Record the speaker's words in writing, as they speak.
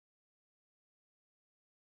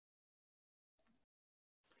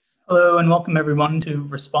Hello and welcome everyone to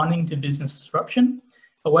Responding to Business Disruption,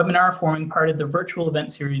 a webinar forming part of the virtual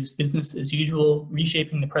event series Business as Usual,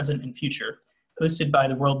 Reshaping the Present and Future, hosted by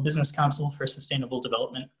the World Business Council for Sustainable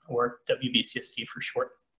Development, or WBCSD for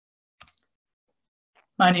short.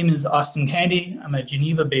 My name is Austin Candy. I'm a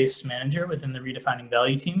Geneva-based manager within the Redefining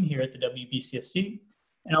Value team here at the WBCSD,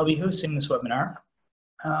 and I'll be hosting this webinar,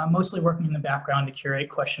 mostly working in the background to curate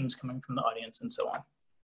questions coming from the audience and so on.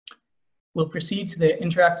 We'll proceed to the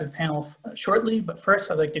interactive panel shortly, but first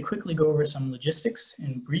I'd like to quickly go over some logistics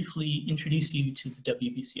and briefly introduce you to the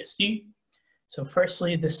WBCSD. So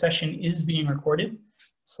firstly, this session is being recorded.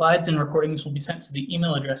 Slides and recordings will be sent to the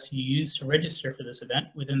email address you used to register for this event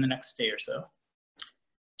within the next day or so.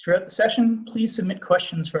 Throughout the session, please submit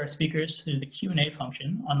questions for our speakers through the Q&A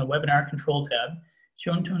function on the webinar control tab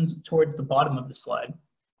shown towards the bottom of the slide.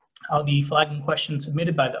 I'll be flagging questions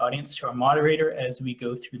submitted by the audience to our moderator as we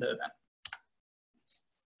go through the event.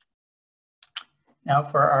 Now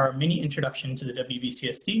for our mini introduction to the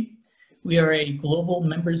WBCSD. We are a global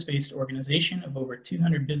members-based organization of over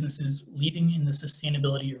 200 businesses leading in the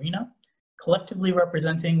sustainability arena, collectively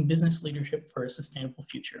representing business leadership for a sustainable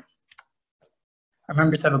future. Our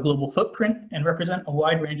members have a global footprint and represent a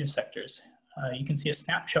wide range of sectors. You can see a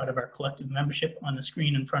snapshot of our collective membership on the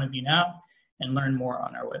screen in front of you now and learn more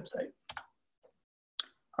on our website.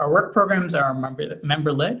 Our work programs are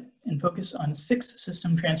member-led and focus on 6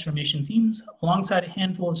 system transformation themes alongside a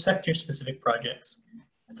handful of sector-specific projects,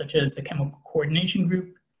 such as the Chemical Coordination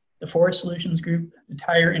Group, the Forest Solutions Group, the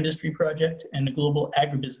Tire Industry Project, and the Global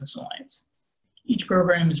Agribusiness Alliance. Each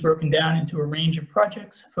program is broken down into a range of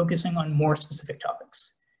projects focusing on more specific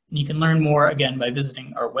topics. And you can learn more, again, by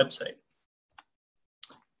visiting our website.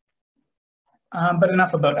 But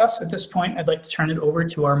enough about us. At this point, I'd like to turn it over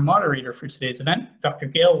to our moderator for today's event, Dr.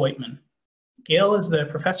 Gail Whiteman. Gail is the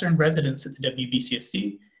professor in residence at the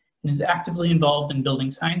WBCSD and is actively involved in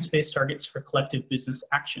building science-based targets for collective business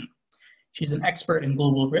action. She's an expert in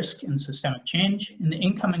global risk and systemic change and the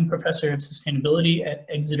incoming professor of sustainability at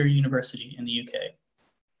Exeter University in the UK.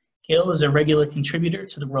 Gail is a regular contributor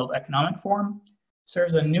to the World Economic Forum,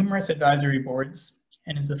 serves on numerous advisory boards,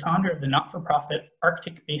 and is the founder of the not-for-profit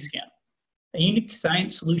Arctic Basecamp, a unique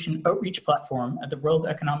science solution outreach platform at the World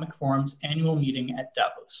Economic Forum's annual meeting at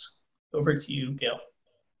Davos. Over to you, Gail.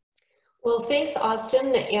 Well, thanks,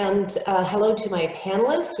 Austin, and hello to my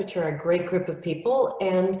panelists, which are a great group of people,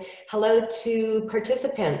 and hello to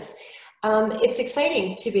participants. It's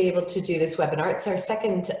exciting to be able to do this webinar. It's our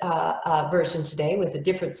second version today with a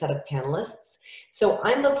different set of panelists. So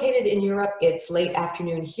I'm located in Europe. It's late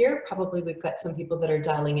afternoon here. Probably we've got some people that are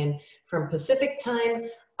dialing in from Pacific time.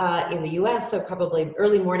 In the US, so probably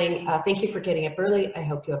early morning. Thank you for getting up early. I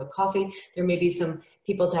hope you have a coffee. There may be some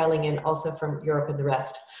people dialing in also from Europe and the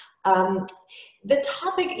rest. The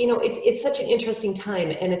topic, you know, it's such an interesting time,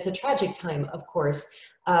 and it's a tragic time, of course.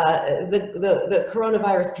 The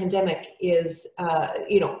coronavirus pandemic is,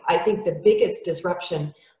 you know, I think the biggest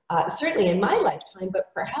disruption, certainly in my lifetime,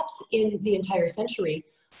 but perhaps in the entire century,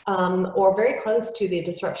 or very close to the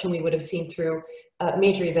disruption we would have seen through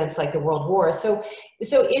major events like the World War. So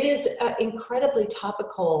it is incredibly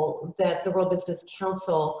topical that the World Business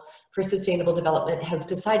Council for Sustainable Development has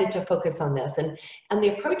decided to focus on this. And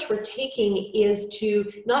the approach we're taking is to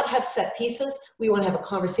not have set pieces. We want to have a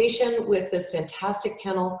conversation with this fantastic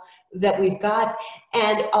panel that we've got,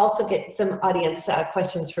 and also get some audience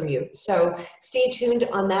questions from you. So stay tuned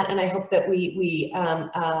on that, and I hope that we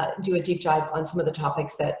do a deep dive on some of the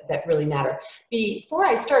topics that really matter. Before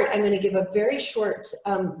I start, I'm going to give a very short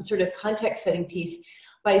sort of context setting piece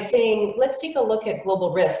by saying, let's take a look at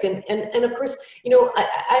global risk. And of course, you know,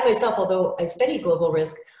 I myself, although I study global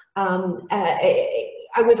risk,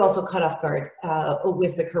 I was also caught off guard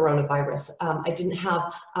with the coronavirus. I didn't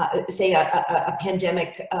have, say, a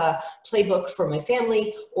pandemic playbook for my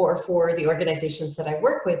family or for the organizations that I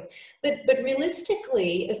work with. But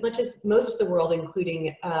realistically, as much as most of the world,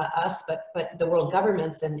 including us, but the world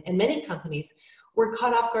governments and many companies, were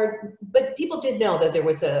caught off guard, but people did know that there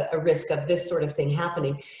was a risk of this sort of thing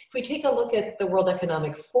happening. If we take a look at the World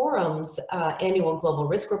Economic Forum's annual global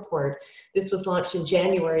risk report, this was launched in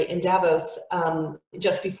January in Davos,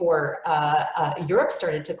 just before Europe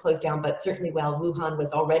started to close down, but certainly while Wuhan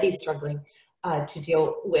was already struggling to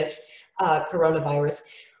deal with coronavirus.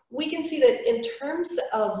 We can see that in terms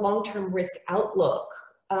of long-term risk outlook,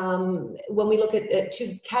 when we look at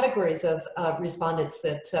 2 categories of respondents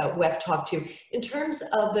that WEF talked to, in terms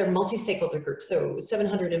of their multi-stakeholder group, so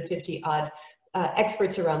 750 odd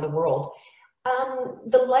experts around the world,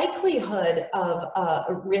 The likelihood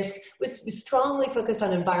of risk was strongly focused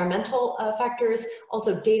on environmental factors,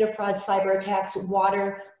 also data fraud, cyber attacks,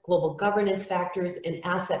 water, global governance factors, and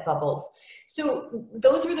asset bubbles. So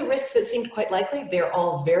those were the risks that seemed quite likely. They're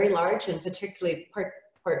all very large and particularly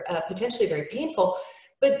potentially very painful.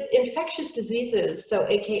 But infectious diseases, so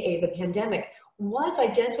AKA the pandemic, was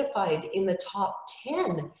identified in the top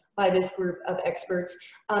 10 by this group of experts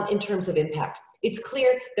in terms of impact. It's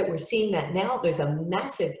clear that we're seeing that now. There's a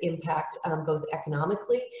massive impact both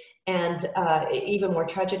economically and even more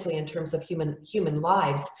tragically in terms of human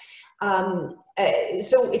lives.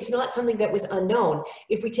 So it's not something that was unknown.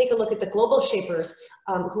 If we take a look at the global shapers,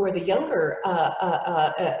 who are the younger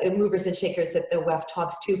movers and shakers that the WEF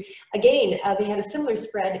talks to, again, they had a similar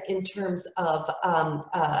spread in terms of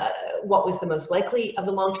what was the most likely of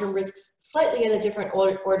the long-term risks, slightly in a different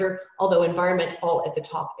order, although environment all at the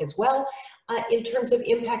top as well. In terms of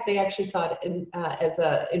impact, they actually saw it as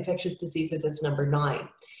infectious diseases as number 9.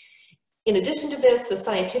 In addition to this, the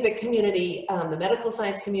scientific community, the medical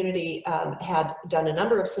science community had done a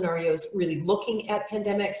number of scenarios really looking at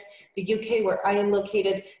pandemics. The UK, where I am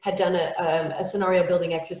located, had done a scenario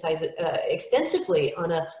building exercise extensively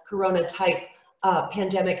on a corona-type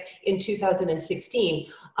pandemic in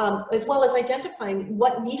 2016, as well as identifying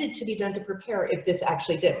what needed to be done to prepare if this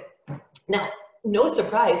actually did. Now, no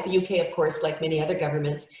surprise, the UK, of course, like many other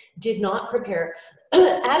governments, did not prepare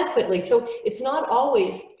adequately. So it's not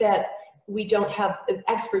always that we don't have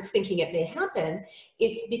experts thinking it may happen.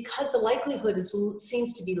 It's because the likelihood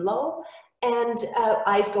seems to be low, and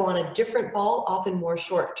eyes go on a different ball, often more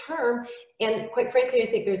short term. And quite frankly, I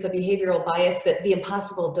think there's a behavioral bias that the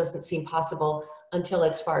impossible doesn't seem possible until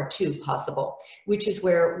it's far too possible, which is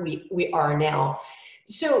where we are now.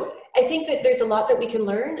 So I think that there's a lot that we can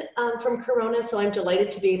learn from Corona. So I'm delighted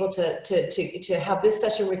to be able to have this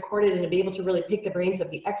session recorded and to be able to really pick the brains of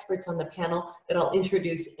the experts on the panel that I'll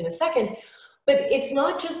introduce in a second. But it's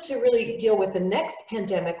not just to really deal with the next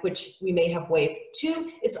pandemic, which we may have wave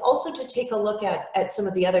 2, it's also to take a look at some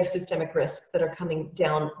of the other systemic risks that are coming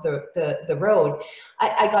down the road.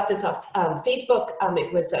 I got this off Facebook.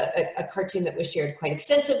 It was a cartoon that was shared quite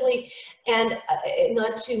extensively, and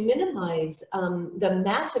not to minimize the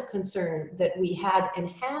massive concern that we had and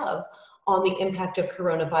have on the impact of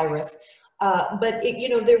coronavirus. But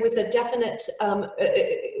there was a definite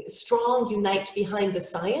strong unite behind the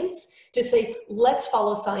science to say, let's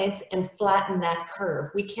follow science and flatten that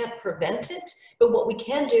curve. We can't prevent it, but what we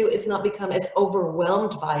can do is not become as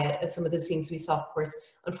overwhelmed by it as some of the scenes we saw, of course,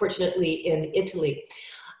 unfortunately in Italy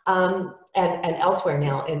and elsewhere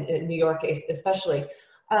now, in New York especially,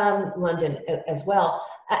 London as well,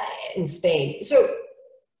 in Spain. So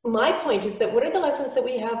my point is that what are the lessons that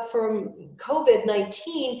we have from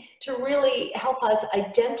COVID-19 to really help us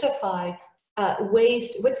identify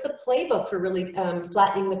ways, what's the playbook for really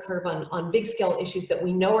flattening the curve on big scale issues that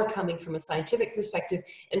we know are coming from a scientific perspective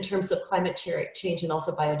in terms of climate change and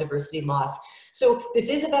also biodiversity loss. So this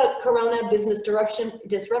is about Corona business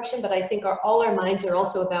disruption, but I think all our minds are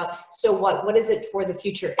also about, so what is it for the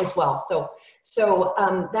future as well? So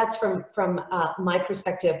that's from my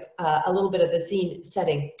perspective, a little bit of the scene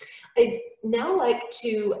setting. I'd now like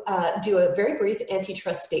to do a very brief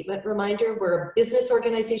antitrust statement reminder. We're a business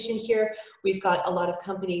organization here. We've got a lot of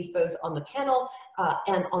companies both on the panel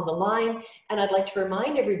and on the line. And I'd like to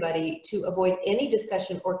remind everybody to avoid any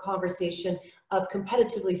discussion or conversation of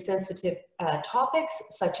competitively sensitive topics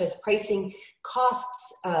such as pricing,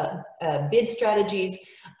 costs, bid strategies,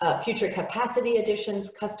 future capacity additions,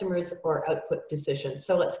 customers, or output decisions.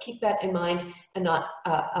 So let's keep that in mind and not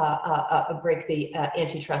break the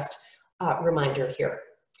antitrust reminder here.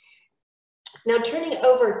 Now, turning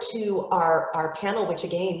over to our panel, which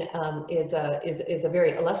again is a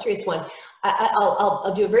very illustrious one,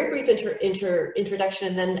 I'll do a very brief introduction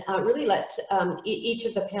and then really let each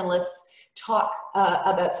of the panelists talk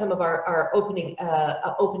about some of our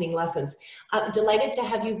opening lessons. I'm delighted to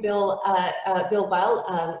have you, Bill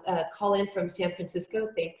Weil, call in from San Francisco.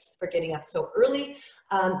 Thanks for getting up so early.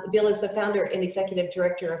 Bill is the founder and executive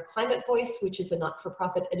director of Climate Voice, which is a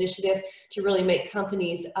not-for-profit initiative to really make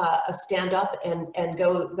companies stand up and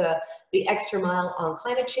go the extra mile on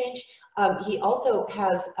climate change. He also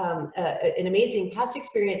has an amazing past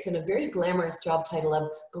experience and a very glamorous job title of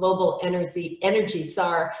Global Energy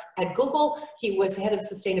Czar at Google. He was head of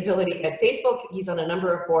sustainability at Facebook. He's on a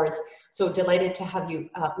number of boards. So delighted to have you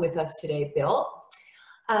with us today, Bill.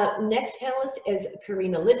 Next panelist is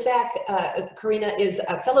Karina Lidvack. Karina is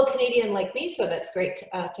a fellow Canadian like me, so that's great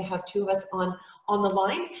to have two of us on the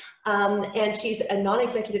line. And she's a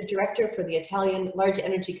non-executive director for the Italian large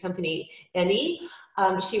energy company Eni.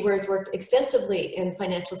 She has worked extensively in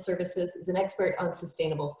financial services, is an expert on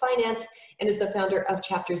sustainable finance, and is the founder of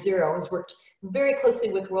Chapter Zero, has worked very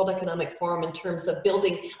closely with World Economic Forum in terms of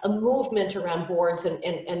building a movement around boards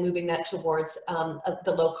and moving that towards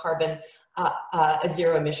the low carbon,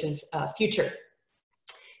 zero emissions future.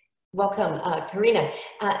 Welcome, Karina.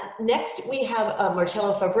 Next, we have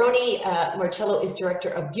Marcello Fabroni. Marcello is director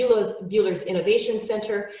of Buehler's Innovation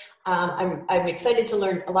Center. I'm excited to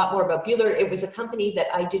learn a lot more about Buehler. It was a company that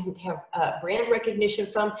I didn't have brand recognition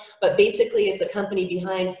from, but basically is the company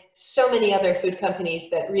behind so many other food companies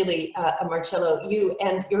that really, Marcello, you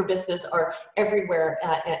and your business are everywhere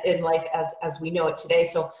in life as we know it today.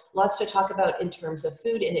 So lots to talk about in terms of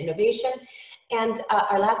food and innovation. And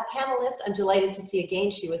our last panelist, I'm delighted to see again,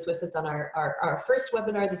 she was with us on our first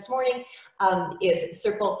webinar this morning, is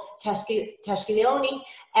Sirpal Tashkilioni,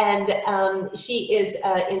 and she is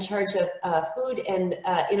in charge of food and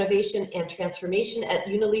innovation and transformation at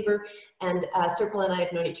Unilever. And Sirpal and I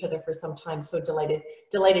have known each other for some time, so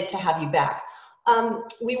delighted to have you back.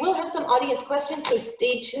 We will have some audience questions, so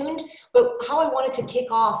stay tuned. But how I wanted to kick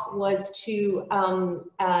off was to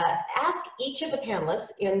ask each of the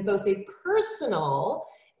panelists in both a personal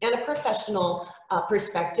and a professional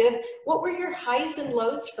perspective, what were your highs and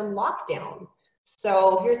lows from lockdown?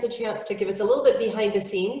 So here's a chance to give us a little bit behind the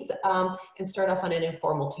scenes and start off on an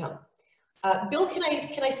informal tone. Bill, can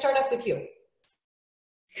I start off with you?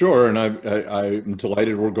 Sure, and I'm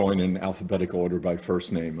delighted we're going in alphabetical order by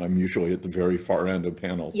first name. I'm usually at the very far end of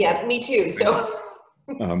panels. Yeah, so. Me too. So,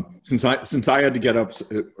 since I had to get up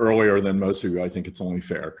earlier than most of you, I think it's only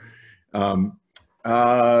fair. On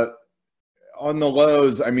the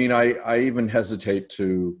lows, I mean, I even hesitate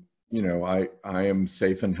to, you know, I am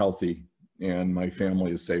safe and healthy, and my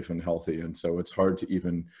family is safe and healthy, and so it's hard to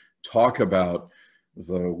even talk about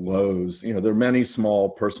the lows. You know, there are many small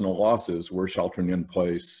personal losses. We're sheltering in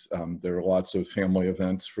place. There are lots of family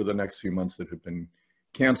events for the next few months that have been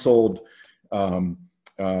canceled. But,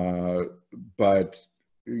 you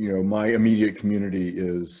know, my immediate community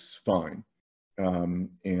is fine.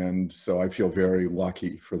 And so I feel very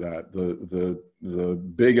lucky for that. The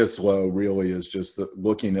biggest low really is just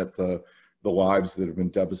looking at the lives that have been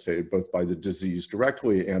devastated both by the disease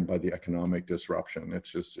directly and by the economic disruption.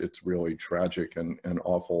 It's really tragic and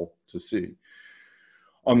awful to see.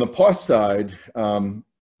 On the plus side,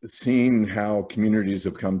 seeing how communities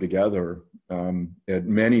have come together at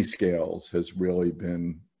many scales has really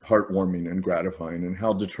been heartwarming and gratifying, and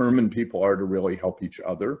how determined people are to really help each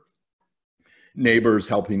other. Neighbors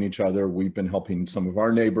helping each other. We've been helping some of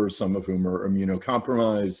our neighbors, some of whom are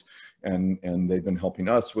immunocompromised, and they've been helping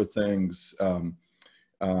us with things.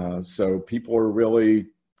 So people are really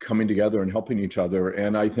coming together and helping each other.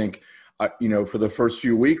 And I think, you know, for the first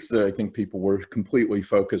few weeks, I think people were completely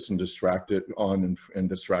focused and distracted and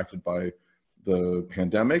distracted by the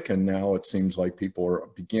pandemic. And now it seems like people are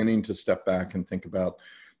beginning to step back and think about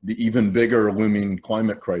the even bigger looming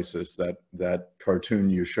climate crisis, that cartoon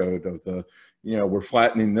you showed of the, you know, we're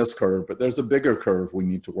flattening this curve, but there's a bigger curve we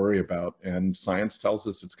need to worry about, and science tells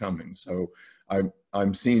us it's coming. So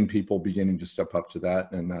I'm seeing people beginning to step up to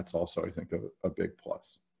that, and that's also, I think, a big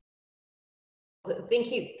plus.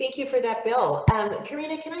 Thank you for that, Bill.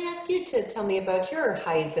 Karina, can I ask you to tell me about your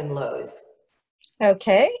highs and lows?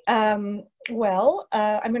 Okay, well,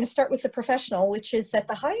 I'm going to start with the professional, which is that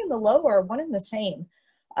the high and the low are one and the same.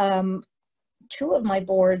 Two of my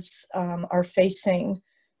boards are facing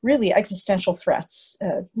really existential threats.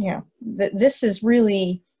 You know, this is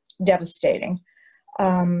really devastating.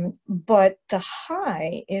 But the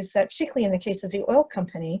high is that, particularly in the case of the oil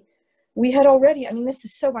company, we had already, I mean, this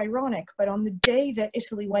is so ironic, but on the day that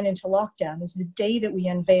Italy went into lockdown is the day that we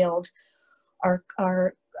unveiled our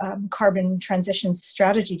carbon transition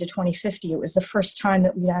strategy to 2050. It was the first time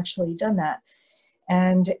that we'd actually done that.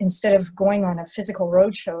 And instead of going on a physical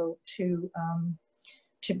roadshow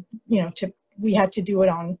we had to do it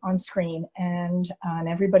on screen, and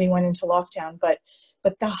everybody went into lockdown. But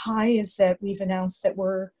the high is that we've announced that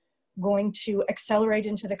we're going to accelerate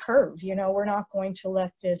into the curve. You know, we're not going to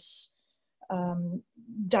let this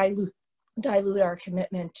dilute our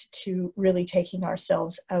commitment to really taking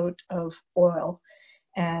ourselves out of oil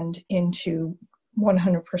and into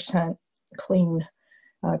 100% clean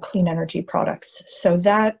energy products. So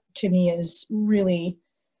that to me is really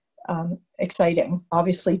exciting.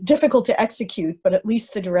 Obviously difficult to execute, but at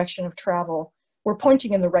least the direction of travel, we're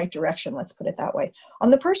pointing in the right direction, let's put it that way. On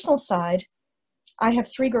the personal side, I have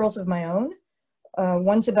 3 girls of my own.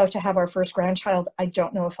 One's about to have our first grandchild. I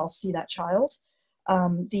don't know if I'll see that child.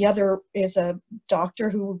 The other is a doctor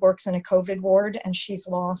who works in a COVID ward, and she's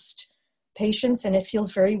lost patients, and it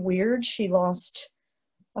feels very weird. She lost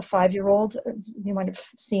a 5-year-old. You might have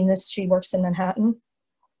seen this. She works in Manhattan.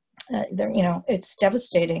 You know, it's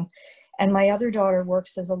devastating. And my other daughter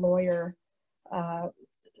works as a lawyer,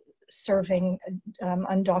 serving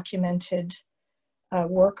undocumented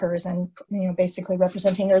workers and, you know, basically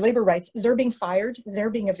representing their labor rights. They're being fired, they're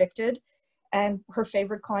being evicted, and her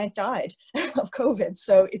favorite client died of COVID.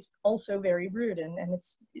 So it's also very rude, and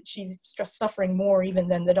she's suffering more even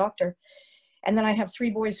than the doctor. And then I have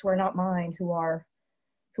 3 boys who are not mine, who are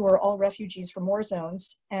all refugees from war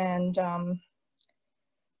zones. And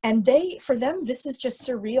for them, this is just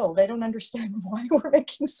surreal. They don't understand why we're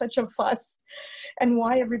making such a fuss and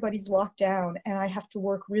why everybody's locked down. And I have to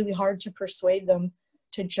work really hard to persuade them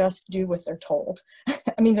to just do what they're told.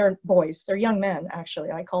 I mean, they're boys, they're young men,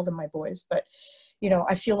 actually. I call them my boys, but, you know,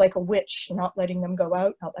 I feel like a witch, not letting them go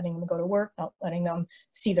out, not letting them go to work, not letting them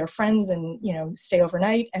see their friends and, you know, stay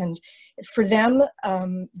overnight. And for them,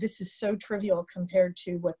 this is so trivial compared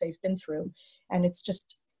to what they've been through. And it's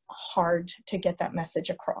just hard to get that message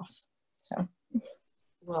across. So.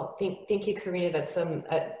 Well, thank you, Karina. That's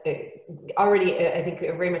already, I think,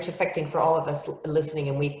 very much affecting for all of us listening,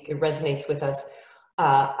 and it resonates with us,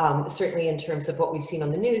 certainly in terms of what we've seen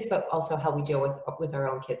on the news, but also how we deal with our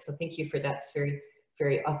own kids. So thank you for that. It's very,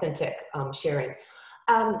 very authentic sharing.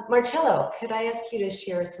 Marcello, could I ask you to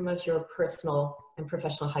share some of your personal and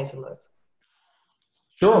professional highs and lows?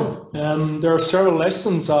 Sure. There are several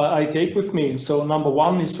lessons I take with me. So number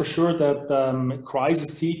one is for sure that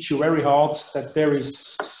crises teach you very hard that there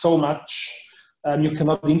is so much you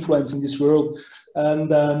cannot influence in this world.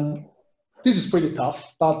 And this is pretty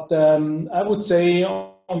tough. But I would say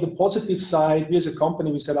on the positive side, we as a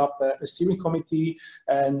company, we set up a steering committee,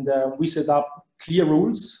 and we set up clear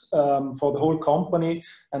rules for the whole company.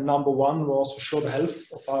 And number one was for sure the health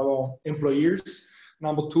of our employees.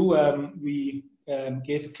 Number two, we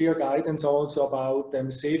gave clear guidance also about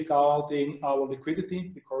safeguarding our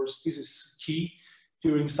liquidity, because this is key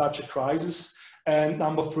during such a crisis. And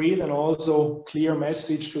number three, then also clear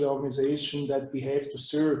message to the organization that we have to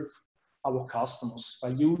serve our customers by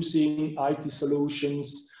using IT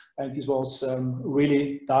solutions, and this was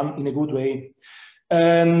really done in a good way.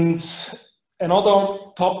 And another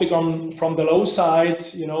topic from the low side,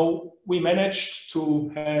 you know, we managed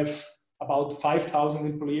to have about 5,000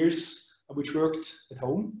 employees which worked at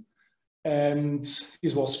home, and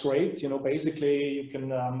this was great. You know, basically you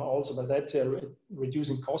can also by that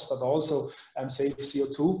reducing cost, but also save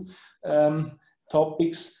CO2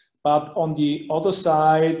 topics. But on the other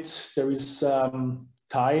side, there is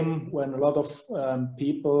time when a lot of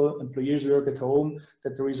employees work at home,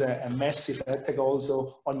 that there is a massive attack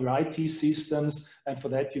also on your IT systems, and for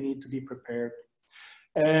that you need to be prepared.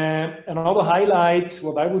 Another highlight,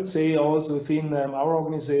 what I would say also within our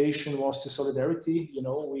organization, was the solidarity. You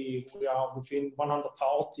know, we are within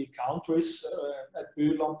 140 countries at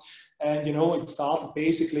Bühler, and you know, it started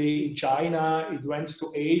basically in China, it went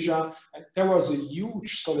to Asia, and there was a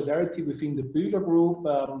huge solidarity within the Bühler group,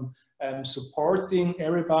 supporting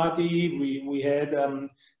everybody. We had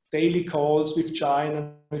daily calls with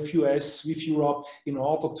China, with US, with Europe, in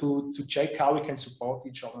order to check how we can support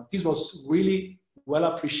each other. This was really well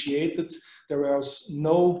appreciated. There was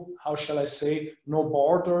no, how shall I say, no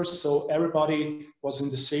borders. So everybody was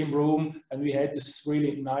in the same room, and we had this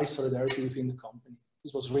really nice solidarity within the company.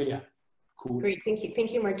 This was really cool. Great,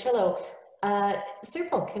 thank you, Marcello.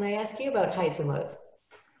 Serpil, can I ask you about highs and lows?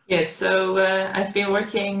 Yes, so I've been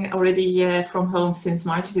working already from home since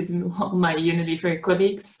March with all my Unilever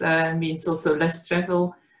colleagues. Means also less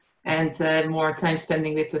travel and more time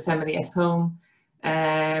spending with the family at home.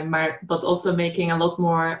 But also making a lot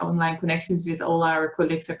more online connections with all our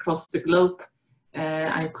colleagues across the globe.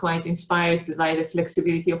 I'm quite inspired by the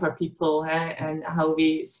flexibility of our people and how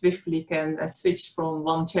we swiftly can switch from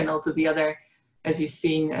one channel to the other. As you've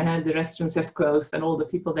seen, the restaurants have closed, and all the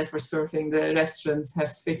people that were serving the restaurants have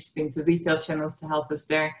switched into retail channels to help us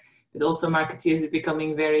there. But also marketeers are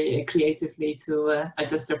becoming very creatively to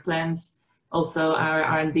adjust their plans. Also our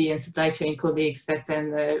R&D and supply chain colleagues that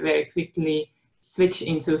then very quickly switch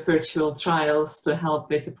into virtual trials to help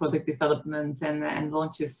with the product development and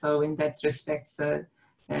launches. So in that respect,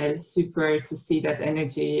 super to see that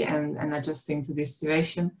energy and adjusting to this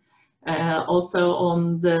situation. Also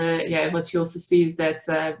on the, what you also see is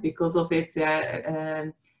that because of it,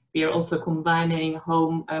 we are also combining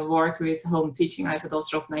home work with home teaching. I have a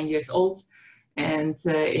daughter of 9 years old, And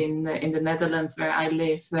in the Netherlands, where I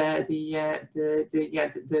live, the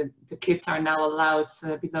kids are now allowed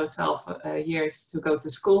below 12 years to go to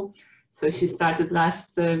school. So she started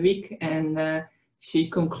last week, and she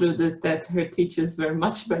concluded that her teachers were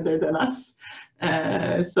much better than us.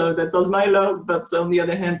 So that was my love, but on the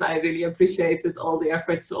other hand, I really appreciated all the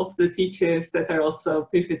efforts of the teachers that are also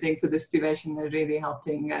pivoting to the situation and really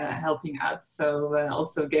helping out. So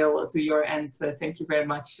also, Gail, to your end, thank you very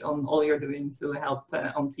much on all you're doing to help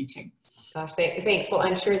on teaching. Gosh, thanks. Well,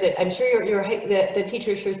 I'm sure the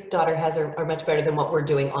teachers your daughter has are much better than what we're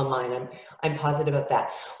doing online. I'm positive of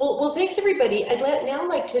that. Well, thanks everybody. I'd now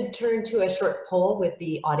like to turn to a short poll with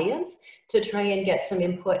the audience to try and get some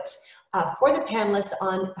input for the panelists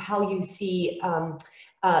on how you see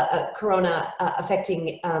Corona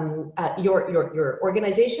affecting your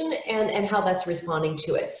organization and how that's responding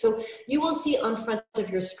to it. So you will see on front of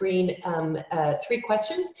your screen 3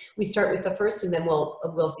 questions. We start with the first, and then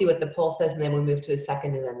we'll see what the poll says, and then we'll move to the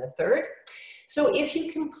second and then the third. So if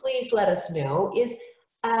you can please let us know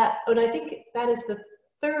and I think that is the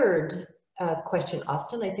third question,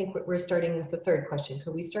 Austin. I think we're starting with the third question.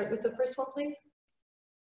 Could we start with the first one, please?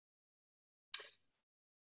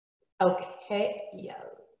 Okay, yeah,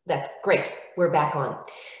 that's great. We're back on.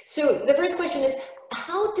 So the first question is,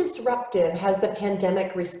 how disruptive has the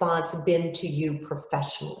pandemic response been to you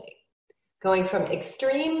professionally? Going from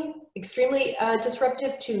extremely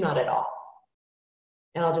disruptive to not at all.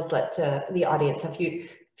 And I'll just let the audience have a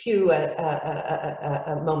few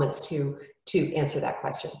moments to answer that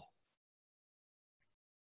question.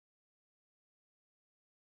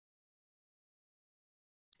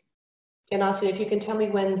 And Austin, if you can tell me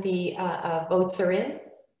when the votes are in.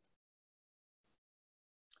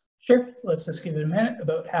 Sure, let's just give it a minute.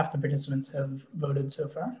 About half the participants have voted so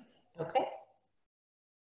far. Okay.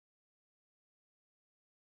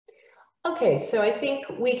 Okay, so I think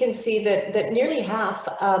we can see that nearly half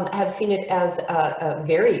have seen it as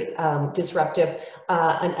very disruptive.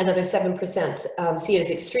 Another 7% see it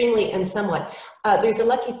as extremely and somewhat. There's a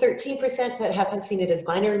lucky 13% that haven't seen it as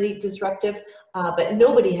minorly disruptive, but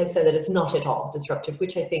nobody has said that it's not at all disruptive,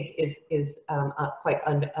 which I think is quite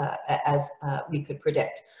as we could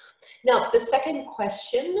predict. Now, the second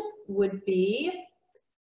question would be,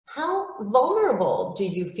 how vulnerable do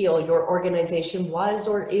you feel your organization was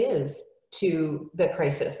or is to the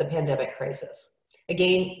crisis, the pandemic crisis?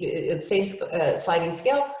 Again, same sliding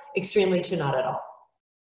scale, extremely to not at all.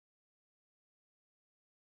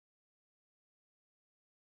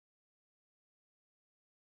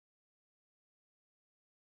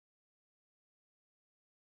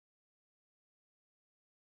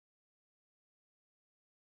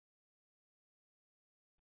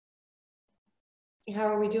 How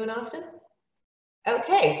are we doing, Austin?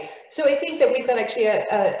 Okay, so I think that we've got actually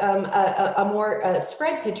a more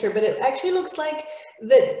spread picture, but it actually looks like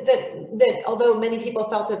that although many people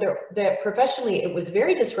felt that professionally it was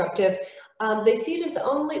very disruptive, they see it as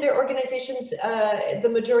only their organizations, the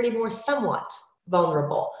majority more somewhat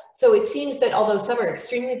vulnerable. So it seems that although some are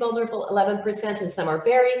extremely vulnerable, 11%, and some are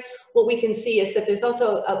very, what we can see is that there's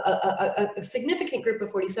also a significant group of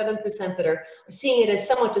 47% that are seeing it as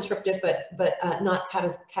somewhat disruptive, but not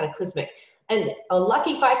cataclysmic. And a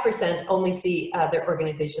lucky 5% only see their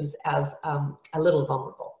organizations as a little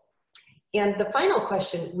vulnerable. And the final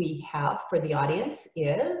question we have for the audience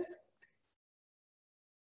is,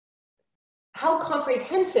 how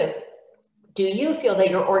comprehensive do you feel that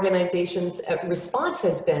your organization's response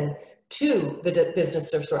has been to the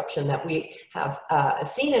business disruption that we have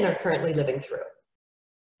seen and are currently living through?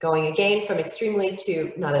 Going again from extremely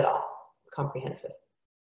to not at all comprehensive.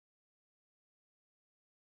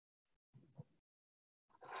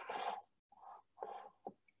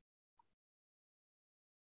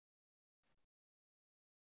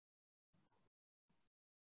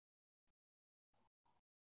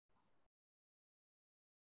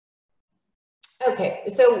 Okay,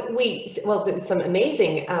 so some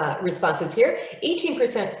amazing responses here.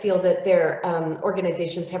 18% feel that their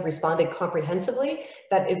organizations have responded comprehensively.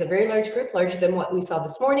 That is a very large group, larger than what we saw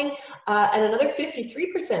this morning. And another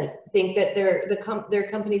 53% think that their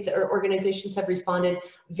companies or organizations have responded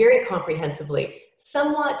very comprehensively.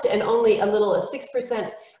 Somewhat and only a little,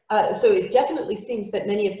 6%. So it definitely seems that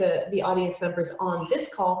many of the audience members on this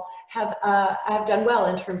call have done well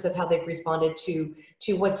in terms of how they've responded to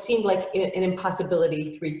what seemed like an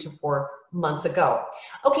impossibility 3 to 4 months ago.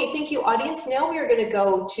 Okay, thank you, audience. Now we are going to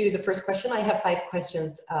go to the first question. I have 5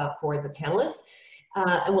 questions for the panelists,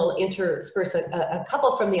 and we'll intersperse a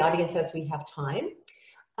couple from the audience as we have time.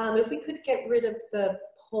 If we could get rid of the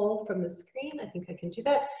pull from the screen. I think I can do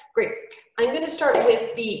that. Great. I'm going to start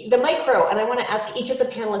with the micro, and I want to ask each of the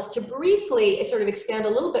panelists to briefly sort of expand a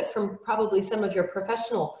little bit from probably some of your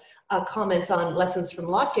professional comments on lessons from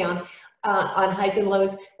lockdown, on highs and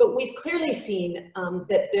lows, but we've clearly seen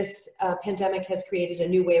that this pandemic has created a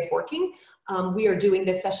new way of working. We are doing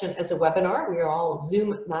this session as a webinar. We are all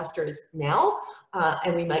Zoom masters now,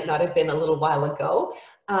 and we might not have been a little while ago.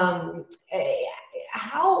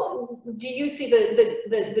 How do you see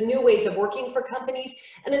the new ways of working for companies,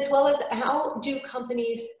 and as well as how do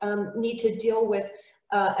companies need to deal with,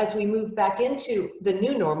 as we move back into the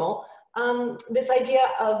new normal, this idea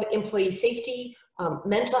of employee safety,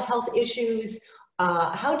 mental health issues?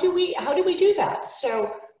 How do we do that?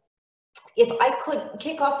 So if I could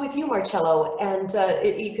kick off with you, Marcello, and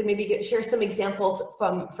you could maybe share some examples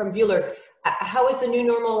from Bueller. How is the new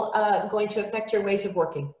normal going to affect your ways of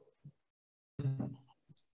working?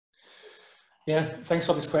 Yeah, thanks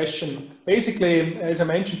for this question. Basically, as I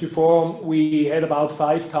mentioned before, we had about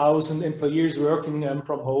 5,000 employees working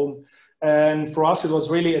from home. And for us, it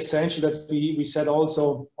was really essential that we said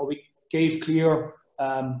also, or we gave clear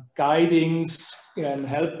guidings and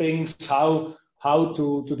helpings how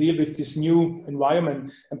to deal with this new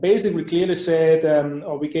environment. And basically, we clearly said,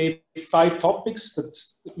 or we gave 5 topics.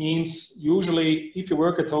 That means usually, if you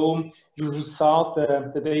work at home, you should start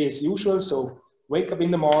the day as usual. So wake up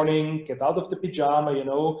in the morning, get out of the pajama, you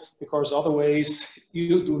know, because otherwise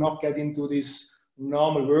you do not get into this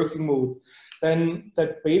normal working mood. Then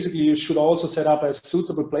that basically you should also set up a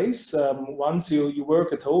suitable place. Once you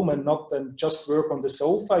work at home and not then just work on the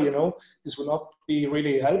sofa, you know, this will not be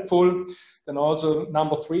really helpful. Then also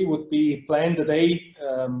number 3 would be plan the day,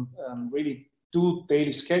 really do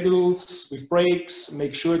daily schedules with breaks,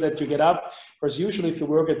 make sure that you get up. Because usually if you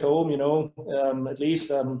work at home, you know, at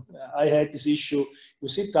least I had this issue, you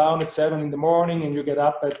sit down at 7 in the morning and you get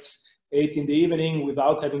up at 8 in the evening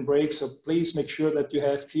without having breaks. So please make sure that you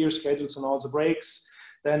have clear schedules and also breaks.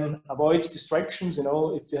 Then avoid distractions, you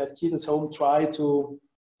know, if you have kids at home, try to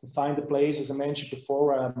find a place, as I mentioned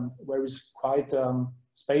before, where is quite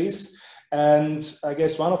space. And I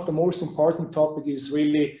guess one of the most important topic is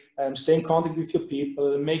really stay in contact with your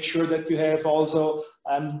people, make sure that you have also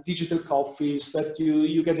digital coffees, that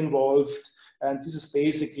you get involved. And this is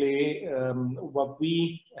basically what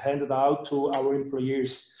we handed out to our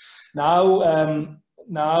employees. Now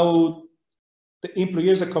the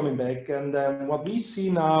employers are coming back, and what we see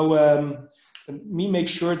now, we make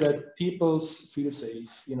sure that people feel safe,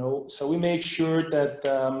 you know, so we make sure that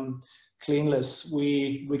cleanliness,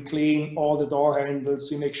 we clean all the door handles,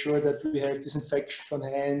 we make sure that we have disinfection on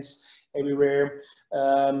hands everywhere.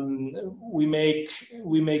 We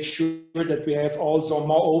make sure that we have also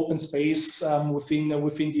more open space within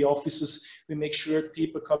the offices. We make sure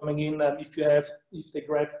people coming in, if they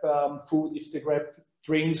grab food, if they grab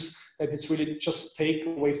drinks, that it's really just take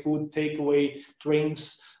away food, take away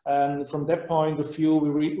drinks. And from that point of view, we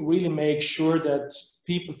really make sure that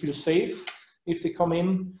people feel safe if they come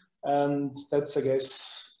in. And that's, I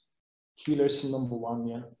guess, key lesson number 1,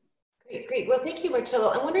 yeah. Great, great. Well, thank you,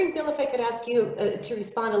 Marcello. I'm wondering, Bill, if I could ask you to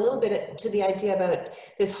respond a little bit to the idea about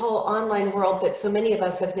this whole online world that so many of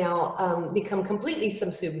us have now become completely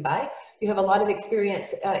subsumed by. You have a lot of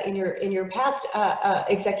experience in your past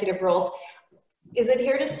executive roles. Is it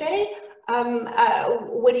here to stay?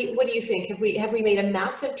 What do you think? Have we made a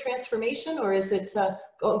massive transformation, or is it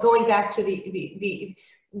going back to the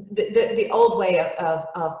old way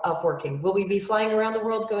of working? Will we be flying around the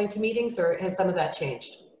world going to meetings, or has some of that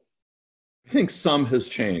changed? I think some has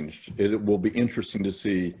changed. It will be interesting to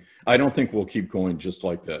see. I don't think we'll keep going just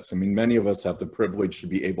like this. I mean, many of us have the privilege to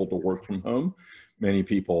be able to work from home. Many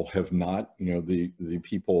people have not. You know, the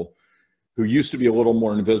people who used to be a little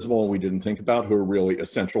more invisible and we didn't think about, who are really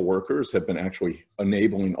essential workers, have been actually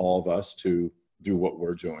enabling all of us to do what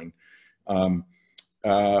we're doing.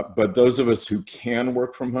 But those of us who can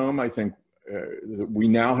work from home, I think we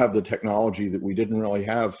now have the technology that we didn't really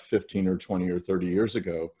have 15 or 20 or 30 years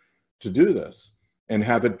ago to do this and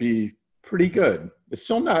have it be pretty good. It's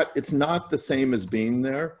still not, it's not the same as being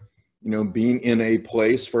there, you know, being in a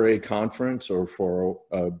place for a conference or for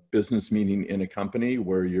a business meeting in a company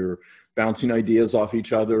where you're bouncing ideas off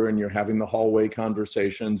each other and you're having the hallway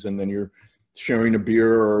conversations and then you're sharing a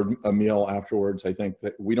beer or a meal afterwards. I think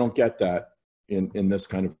that we don't get that in this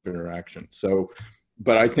kind of interaction. So,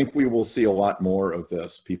 but I think we will see a lot more of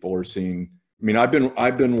this. People are seeing, I mean,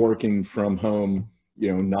 I've been working from home,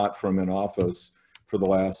 you know, not from an office for the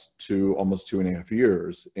last almost 2.5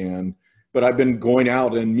 years. But I've been going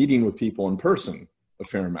out and meeting with people in person a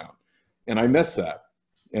fair amount. And I miss that.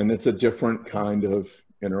 And it's a different kind of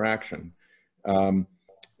interaction.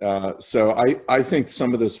 So I think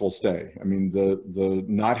some of this will stay. I mean, the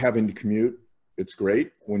not having to commute, it's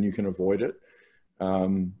great when you can avoid it.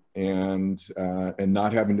 And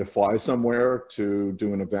not having to fly somewhere to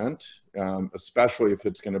do an event, especially if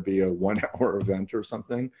it's going to be a 1 hour event or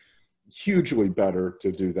something, hugely better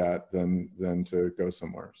to do that than to go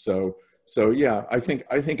somewhere. So yeah, I think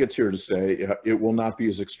it's here to stay. It will not be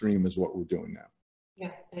as extreme as what we're doing now.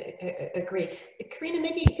 Yeah, I agree. Karina,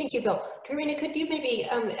 maybe, thank you, Bill. Karina, could you maybe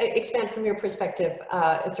expand from your perspective,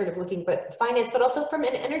 sort of looking at finance, but also from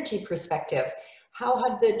an energy perspective? How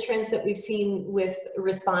have the trends that we've seen with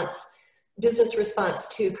business response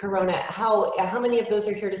to Corona, how many of those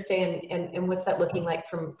are here to stay, and what's that looking like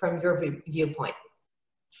from your viewpoint?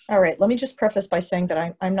 All right, let me just preface by saying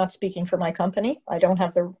that I'm not speaking for my company. I don't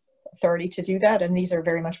have the authority to do that, and these are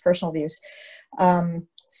very much personal views.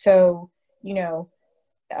 So, you know,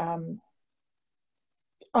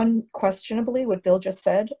 unquestionably, what Bill just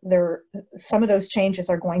said, some of those changes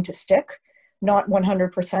are going to stick, not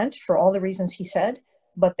 100% for all the reasons he said,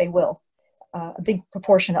 but they will. A big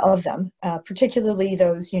proportion of them, particularly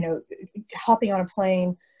those, you know, hopping on a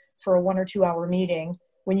plane for a 1 or 2 hour meeting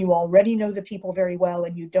when you already know the people very well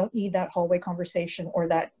and you don't need that hallway conversation or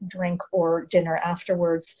that drink or dinner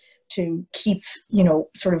afterwards to keep, you know,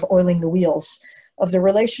 sort of oiling the wheels of the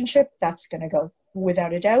relationship. That's going to go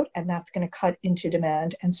without a doubt, and that's going to cut into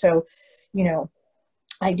demand. And so, you know,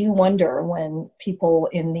 I do wonder when people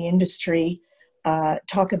in the industry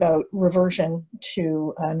talk about reversion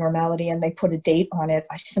to normality and they put a date on it.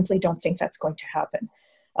 I simply don't think that's going to happen.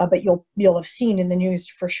 But you'll have seen in the news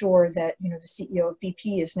for sure that, you know, the CEO of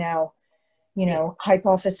BP is now, you know,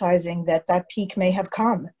 hypothesizing that peak may have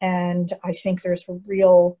come. And I think there's a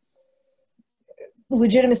real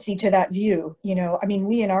legitimacy to that view. You know, I mean,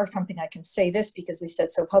 we in our company, I can say this because we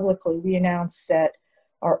said so publicly, we announced that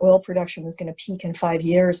our oil production was going to peak in 5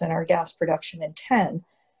 years and our gas production in 10.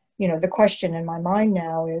 You know, the question in my mind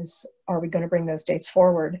now is, are we going to bring those dates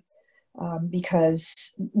forward?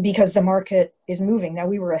 Because the market is moving. Now,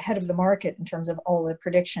 we were ahead of the market in terms of all the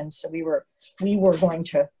predictions. So we were going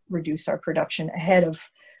to reduce our production ahead of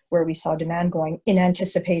where we saw demand going in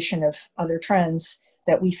anticipation of other trends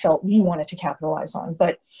that we felt we wanted to capitalize on.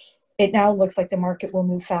 But it now looks like the market will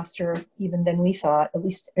move faster even than we thought, at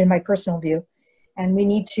least in my personal view. And we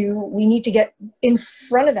need to get in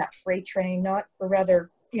front of that freight train, or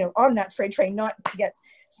rather, you know, on that freight train, not to get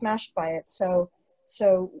smashed by it. So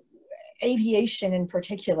aviation in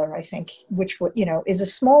particular, I think, which, you know, is a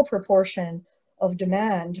small proportion of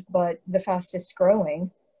demand, but the fastest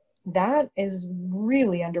growing, that is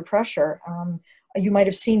really under pressure. You might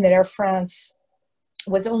have seen that Air France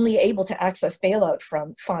was only able to access bailout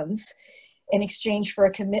from funds in exchange for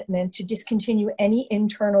a commitment to discontinue any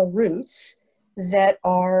internal routes that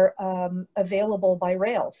are available by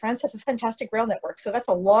rail. France has a fantastic rail network, so that's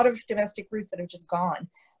a lot of domestic routes that have just gone.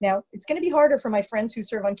 Now, it's going to be harder for my friends who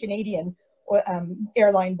serve on Canadian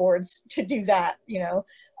airline boards to do that, you know.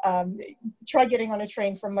 Try getting on a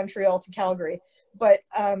train from Montreal to Calgary. But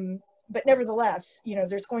nevertheless, you know,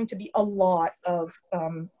 there's going to be a lot of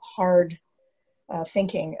hard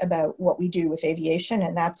thinking about what we do with aviation,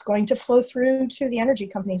 and that's going to flow through to the energy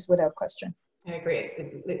companies without question. I agree.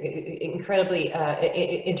 Incredibly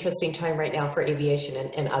interesting time right now for aviation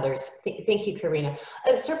and others. Thank you, Karina.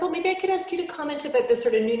 Serpil, maybe I could ask you to comment about this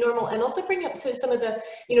sort of new normal and also bring up some of the,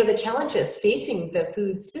 you know, the challenges facing the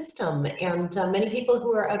food system and many people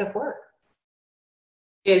who are out of work.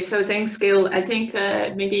 Yeah, so thanks, Gil. I think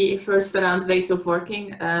maybe first around ways of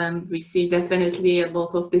working, we see definitely a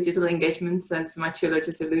lot of digital engagements, as Marcelo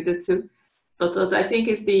just alluded to. But what I think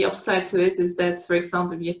is the upside to it is that, for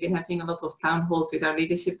example, we have been having a lot of town halls with our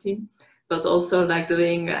leadership team, but also like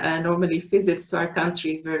doing normally visits to our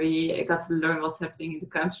countries where we got to learn what's happening in the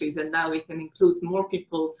countries. And now we can include more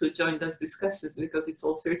people to join those discussions because it's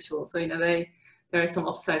all virtual. So in a way, there are some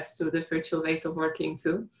upsides to the virtual ways of working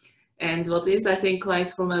too. And what is, I think,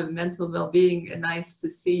 quite from a mental well-being nice to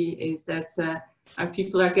see is that our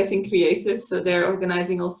people are getting creative. So they're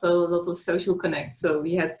organizing also a lot of social connects. So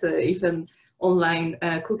we had even online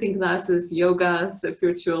cooking classes, yogas, a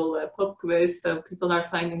virtual pub quiz. So people are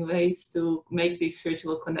finding ways to make these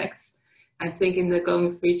virtual connects. I think in the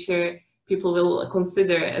going future, people will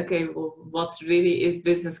consider, okay, well, what really is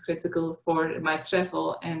business critical for my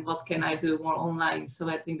travel and what can I do more online? So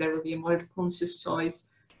I think there will be a more conscious choice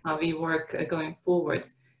how we work going forward.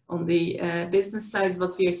 On the business side,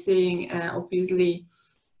 what we are seeing obviously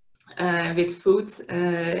with food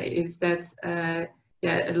is that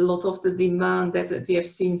yeah, a lot of the demand that we have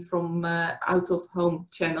seen from out-of-home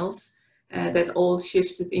channels that all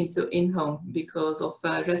shifted into in-home because of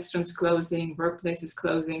restaurants closing, workplaces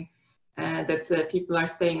closing, that people are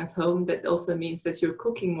staying at home. That also means that you're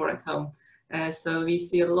cooking more at home. So we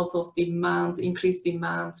see a lot of demand, increased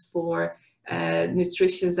demand for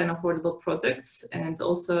nutritious and affordable products, and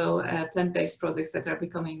also plant-based products that are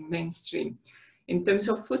becoming mainstream. In terms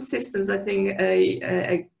of food systems, I think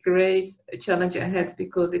a great challenge ahead,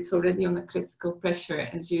 because it's already on a critical pressure,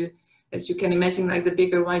 as you can imagine, like the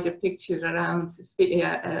bigger, wider picture around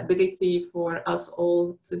ability for us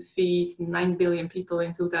all to feed 9 billion people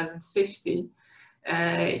in 2050.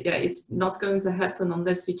 Yeah, it's not going to happen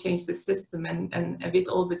unless we change the system, and with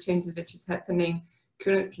all the changes which is happening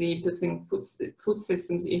currently, putting food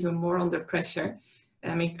systems even more under pressure.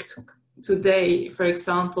 I mean, today, for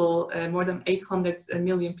example, more than 800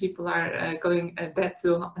 million people are going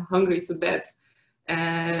hungry to bed,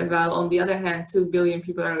 while on the other hand, 2 billion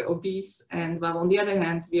people are obese, and while on the other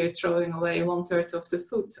hand, we are throwing away 1/3 of the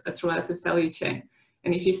food throughout the value chain.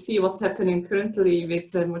 And if you see what's happening currently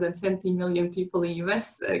with more than 20 million people in the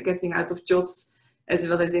US getting out of jobs, as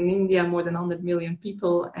well as in India, more than 100 million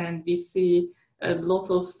people, and we see a lot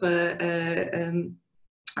of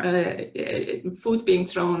food being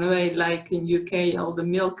thrown away, like in UK, all the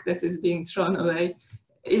milk that is being thrown away,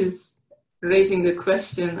 is raising the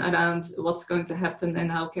question around what's going to happen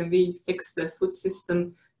and how can we fix the food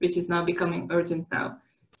system, which is now becoming urgent now.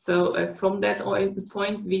 So from that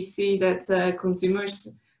point, we see that consumers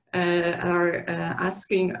are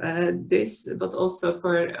asking this, but also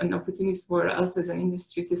for an opportunity for us as an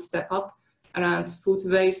industry to step up around food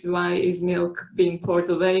waste. Why is milk being poured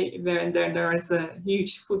away where there is a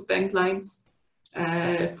huge food bank lines?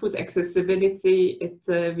 Food accessibility,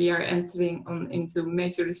 we are entering into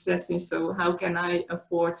major recession, so how can I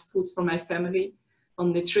afford food for my family?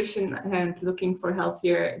 On nutrition hand, looking for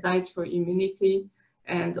healthier diets for immunity,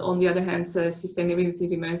 and on the other hand, sustainability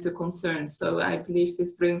remains a concern. So I believe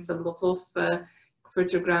this brings a lot of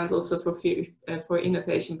further ground also for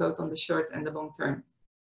innovation, both on the short and the long term.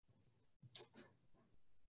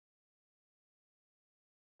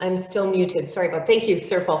 I'm still muted, sorry about, thank you,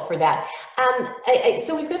 Serpil, for that.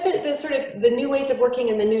 So we've got the sort of the new ways of working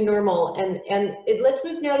and the new normal, and let's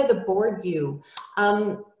move now to the board view.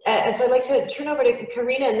 So I'd like to turn over to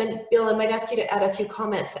Karina, and then Bill, I might ask you to add a few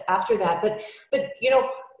comments after that. But you know,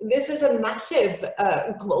 this is a massive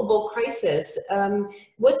global crisis.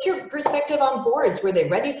 What's your perspective on boards? Were they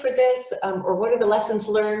ready for this, or what are the lessons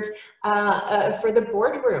learned for the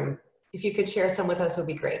boardroom? If you could share some with us, would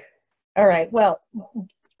be great. All right, well,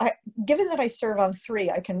 given that I serve on 3,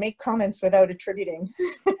 I can make comments without attributing.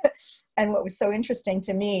 And what was so interesting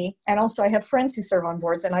to me, and also I have friends who serve on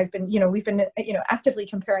boards, and I've been, we've been, actively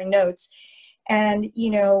comparing notes. And,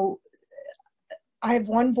 I have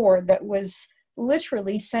one board that was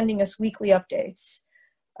literally sending us weekly updates.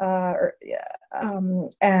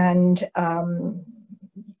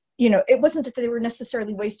 It wasn't that they were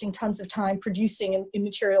necessarily wasting tons of time producing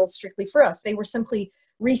materials strictly for us. They were simply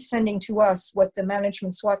resending to us what the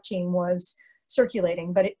management SWAT team was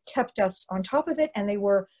circulating, but it kept us on top of it, and they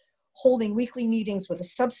were holding weekly meetings with a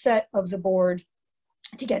subset of the board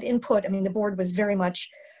to get input. I mean, the board was very much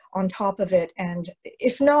on top of it, and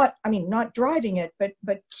if not, not driving it,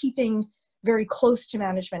 but keeping very close to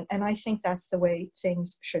management, and I think that's the way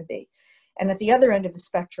things should be. And at the other end of the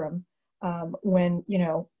spectrum, when,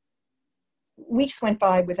 weeks went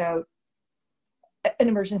by without an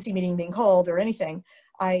emergency meeting being called or anything,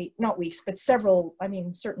 not weeks, but several,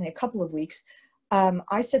 certainly a couple of weeks,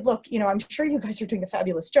 I said, look, I'm sure you guys are doing a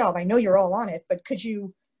fabulous job. I know you're all on it, but could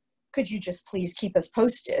you just please keep us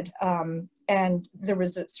posted? And there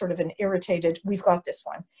was a sort of an irritated, we've got this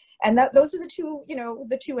one. And those are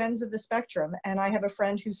the two ends of the spectrum. And I have a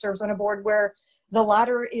friend who serves on a board where the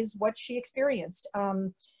latter is what she experienced.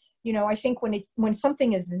 I think when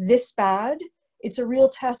something is this bad, it's a real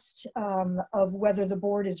test of whether the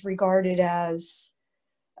board is regarded as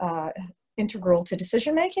integral to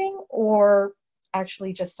decision making, or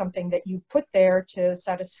actually just something that you put there to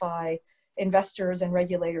satisfy investors and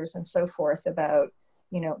regulators and so forth about,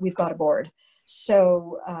 we've got a board.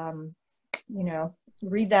 So,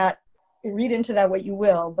 read into that what you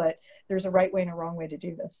will, but there's a right way and a wrong way to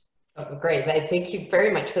do this. Oh, great. Thank you very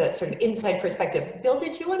much for that sort of inside perspective. Bill,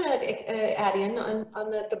 did you want to add in on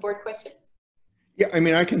the board question? Yeah,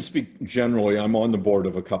 I can speak generally. I'm on the board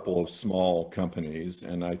of a couple of small companies,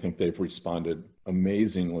 and I think they've responded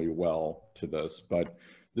amazingly well to this. But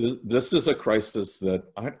this is a crisis that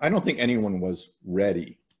I don't think anyone was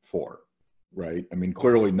ready for, right?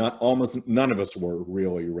 Clearly almost none of us were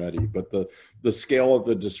really ready, but the scale of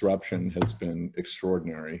the disruption has been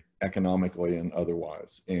extraordinary, economically and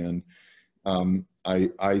otherwise. And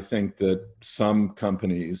I think that some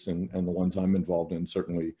companies, and the ones I'm involved in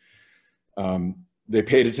certainly, they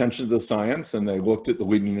paid attention to the science and they looked at the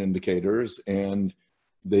leading indicators, and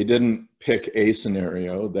they didn't pick a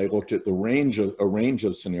scenario. They looked at a range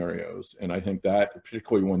of scenarios. And I think that,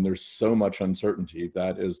 particularly when there's so much uncertainty,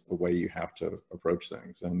 that is the way you have to approach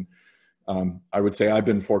things. And I would say I've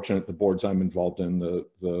been fortunate. The boards I'm involved in,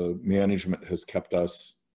 the management has kept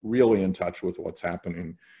us really in touch with what's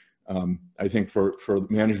happening. I think for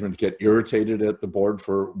management to get irritated at the board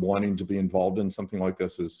for wanting to be involved in something like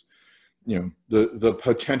this is, the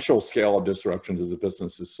potential scale of disruption to the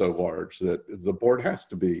business is so large that the board has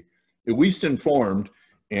to be at least informed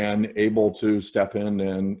and able to step in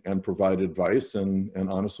and provide advice and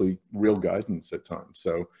honestly real guidance at times.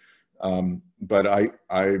 So, but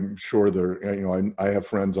I'm sure there, I have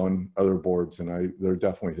friends on other boards, and there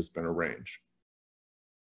definitely has been a range.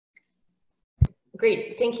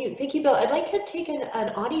 Great, thank you, Bill. I'd like to take an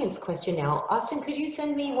audience question now. Austin, could you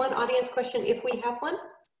send me one audience question if we have one?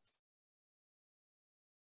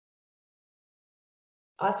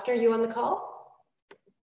 Austin, are you on the call?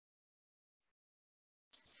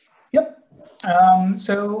 Yep.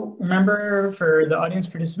 So remember, for the audience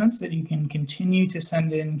participants, that you can continue to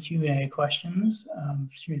send in Q&A questions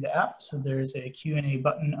through the app. So there's a Q&A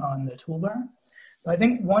button on the toolbar. But I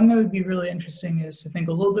think one that would be really interesting is to think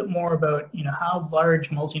a little bit more about, how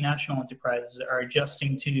large multinational enterprises are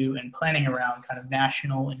adjusting to and planning around kind of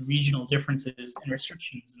national and regional differences and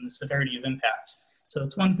restrictions and the severity of impacts. So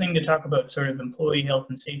it's one thing to talk about sort of employee health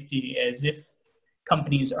and safety as if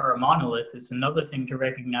companies are a monolith. It's another thing to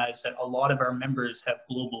recognize that a lot of our members have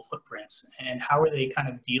global footprints, and how are they kind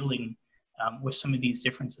of dealing with some of these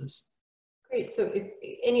differences? Great, so if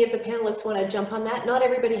any of the panelists want to jump on that, not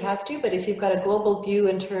everybody has to, but if you've got a global view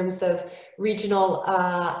in terms of regional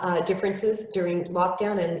differences during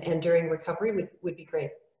lockdown and during recovery would be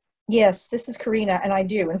great. Yes, this is Karina, and I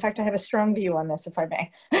do. In fact, I have a strong view on this, if I may.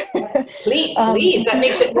 Please, that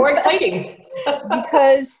makes it more exciting.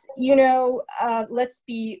 Because, let's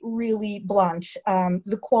be really blunt.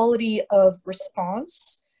 The quality of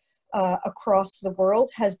response across the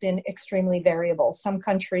world has been extremely variable. Some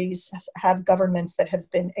countries have governments that have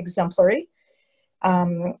been exemplary,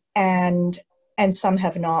 and some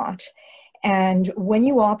have not. And when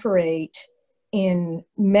you operate in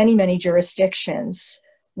many, many jurisdictions,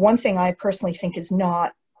 one thing I personally think is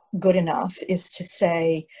not good enough is to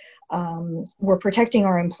say, we're protecting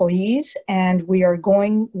our employees and we are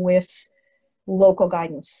going with local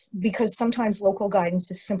guidance, because sometimes local guidance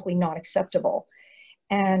is simply not acceptable.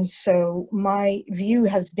 And so my view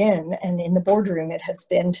has been, and in the boardroom it has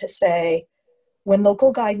been, to say, when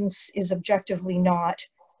local guidance is objectively not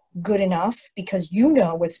good enough, because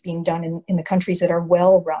what's being done in the countries that are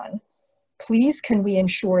well run, please can we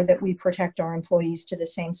ensure that we protect our employees to the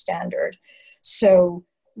same standard? So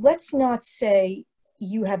let's not say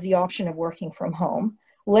you have the option of working from home.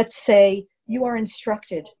 Let's say you are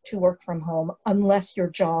instructed to work from home unless your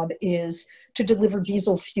job is to deliver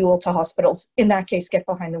diesel fuel to hospitals. In that case, get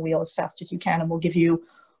behind the wheel as fast as you can and we'll give you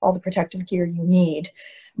all the protective gear you need.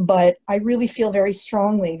 But I really feel very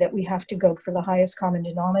strongly that we have to go for the highest common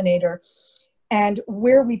denominator, and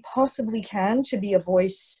where we possibly can, to be a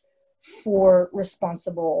voice for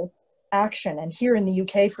responsible action. And here in the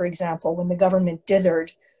UK, for example, when the government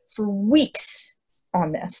dithered for weeks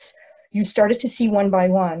on this, you started to see one by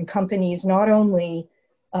one companies not only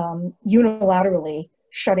unilaterally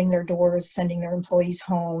shutting their doors, sending their employees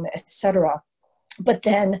home, etc., but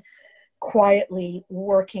then quietly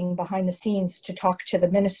working behind the scenes to talk to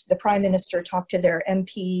the Prime Minister, talk to their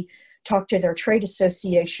MP, talk to their trade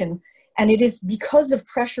association. And it is because of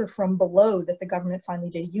pressure from below that the government finally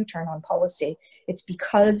did a U-turn on policy. It's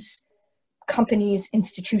because companies,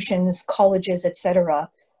 institutions, colleges,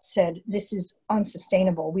 etc., said, this is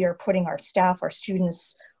unsustainable. We are putting our staff, our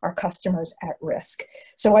students, our customers at risk.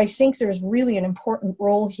 So I think there's really an important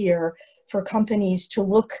role here for companies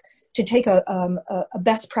to take a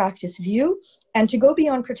best practice view and to go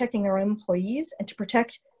beyond protecting their own employees and to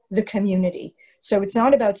protect the community. So it's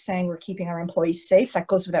not about saying we're keeping our employees safe. That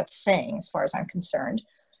goes without saying as far as I'm concerned,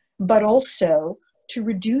 but also to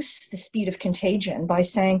reduce the speed of contagion by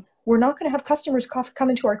saying, we're not going to have customers come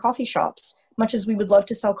into our coffee shops, much as we would love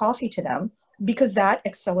to sell coffee to them, because that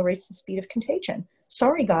accelerates the speed of contagion.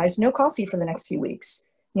 Sorry, guys, no coffee for the next few weeks.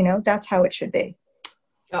 That's how it should be.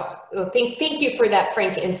 Oh, well, thank you for that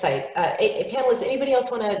frank insight. Panelists, anybody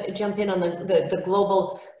else want to jump in on the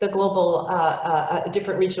global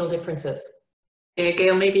different regional differences?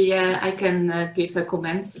 Gail, maybe I can give a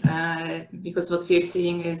comment, because what we're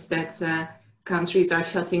seeing is that countries are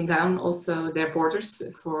shutting down also their borders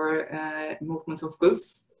for movement of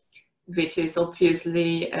goods, which is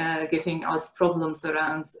obviously giving us problems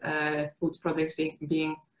around food products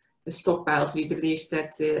being stockpiled. We believe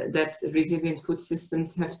that that resilient food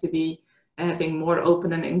systems have to be having more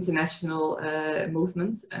open and international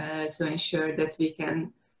movements to ensure that we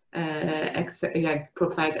can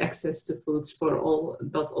provide access to foods for all,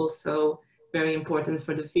 but also very important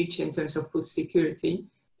for the future in terms of food security.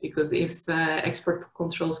 Because if export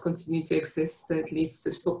controls continue to exist, it leads to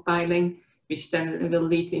stockpiling, which then will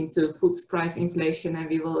lead into food price inflation, and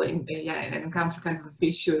we will encounter kind of a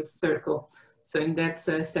vicious circle. So in that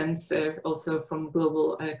sense, also from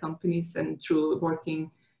global companies and through working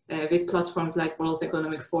with platforms like World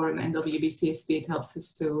Economic Forum and WBCSD, it helps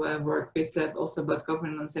us to work with also both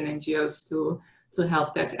governments and NGOs to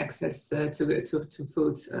help that access to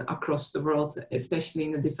food across the world, especially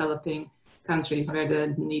in the developing countries where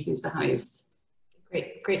the need is the highest.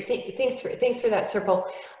 Great. Thanks for that, Sirpal.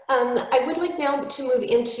 I would like now to move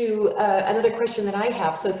into another question that I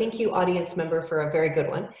have. So thank you, audience member, for a very good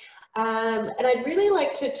one. And I'd really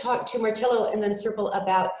like to talk to Marcello and then Sirpal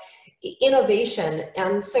about innovation.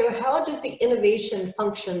 And so how does the innovation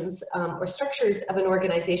functions or structures of an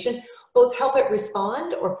organization both help it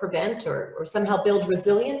respond or prevent or somehow build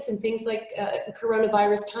resilience in things like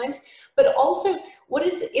coronavirus times, but also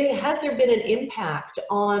has there been an impact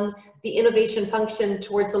on the innovation function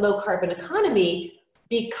towards the low carbon economy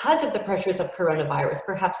because of the pressures of coronavirus,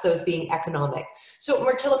 perhaps those being economic? So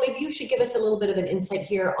Marcello, maybe you should give us a little bit of an insight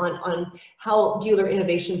here on how Bühler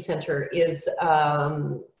Innovation Center is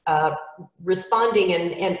responding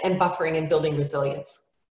and buffering and building resilience.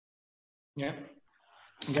 Yeah.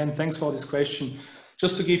 Again, thanks for this question.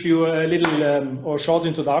 Just to give you a little or short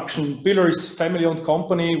introduction, Bühler is a family-owned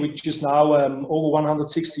company which is now over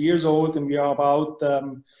 160 years old, and we are about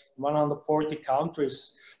 140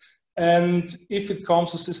 countries. And if it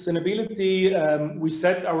comes to sustainability, we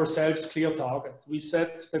set ourselves clear target. We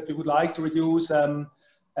said that we would like to reduce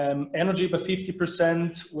energy by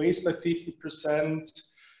 50%, waste by 50%,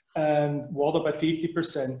 and water by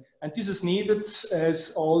 50%. And this is needed,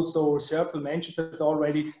 as also Sirpal mentioned it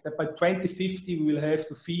already, that by 2050 we will have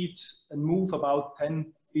to feed and move about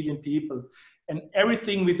 10 billion people. And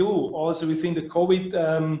everything we do, also within the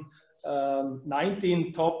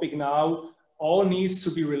COVID-19 topic now, all needs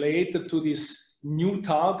to be related to these new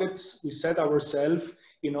targets we set ourselves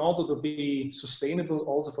in order to be sustainable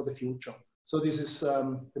also for the future. So this is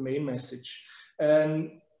the main message.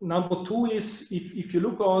 And number two is, if you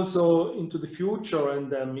look also into the future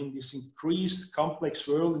and in this increased complex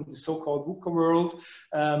world, in the so-called VUCA world,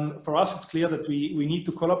 for us it's clear that we need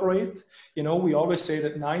to collaborate. You know, we always say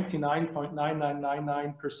that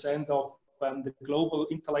 99.9999% of the global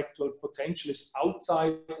intellectual potential is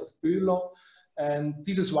outside of Bühler. And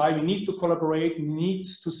this is why we need to collaborate, we need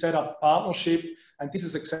to set up partnership, and this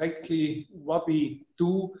is exactly what we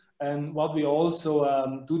do and what we also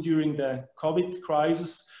do during the COVID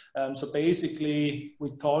crisis. So basically,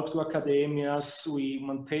 we talk to academias, we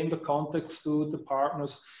maintain the contacts to the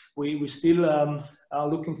partners, we still are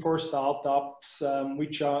looking for startups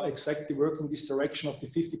which are exactly working this direction of the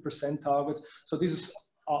 50% target. So this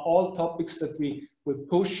are all topics that we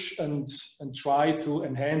push and try to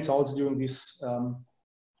enhance also during this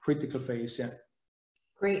critical phase. Yeah.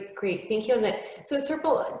 Great. Thank you on that. So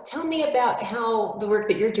Sirpal, tell me about how the work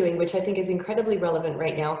that you're doing, which I think is incredibly relevant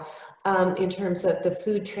right now in terms of the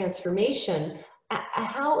food transformation,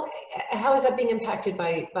 how is that being impacted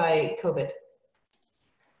by COVID?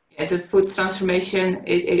 Yeah, the food transformation,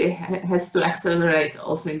 it has to accelerate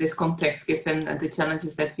also in this context, given the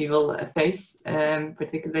challenges that we will face,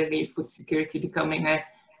 particularly food security becoming a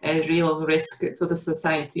real risk to the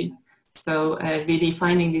society. So really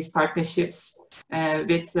finding these partnerships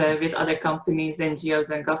with other companies, NGOs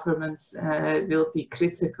and governments will be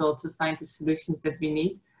critical to find the solutions that we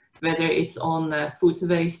need, whether it's on food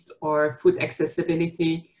waste or food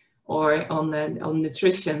accessibility or on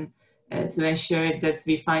nutrition. To ensure that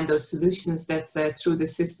we find those solutions that through the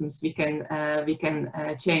systems we can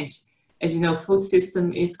change. As you know, food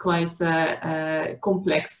system is quite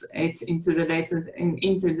complex. It's interrelated and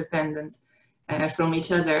interdependent from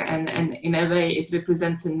each other, and in a way it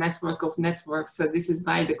represents a network of networks. So this is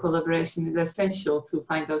why the collaboration is essential to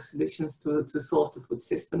find those solutions to solve the food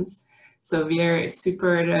systems. So we are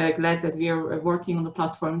super glad that we are working on the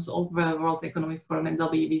platforms of World Economic Forum and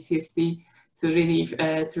WBCSD to really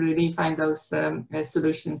find those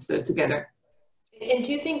solutions together. And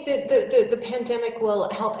do you think that the pandemic will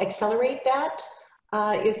help accelerate that?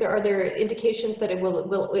 Are there indications that it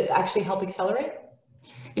will actually help accelerate?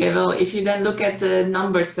 Yeah, well, if you then look at the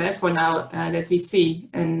numbers for now that we see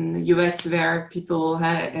in the US, where people,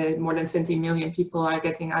 more than 20 million people are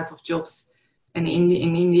getting out of jobs, and in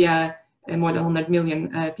India, more than 100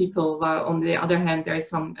 million people, while on the other hand, there are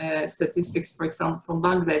some statistics, for example, from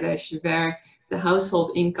Bangladesh, where the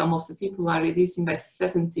household income of the people are reducing by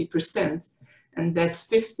 70%, and that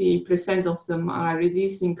 50% of them are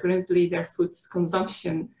reducing currently their food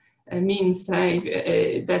consumption, means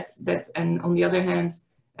that, and on the other hand,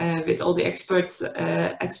 with all the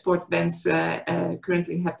export bans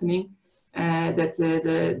currently happening, that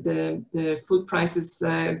the food prices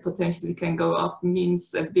potentially can go up,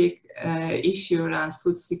 means a big issue around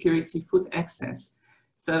food security, food access.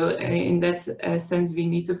 So in that sense, we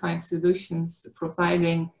need to find solutions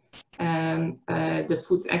providing the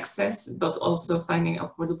food access, but also finding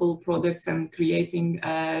affordable products and creating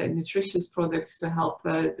nutritious products to help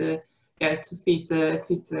to feed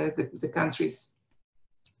the countries.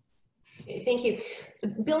 Thank you.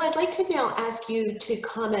 Bill, I'd like to now ask you to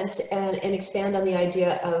comment and expand on the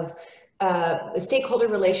idea of stakeholder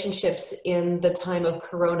relationships in the time of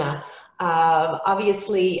Corona.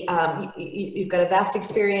 Obviously, you've got a vast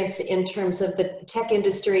experience in terms of the tech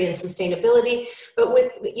industry and sustainability, but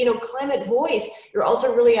with Climate Voice, you're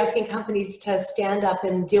also really asking companies to stand up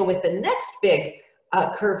and deal with the next big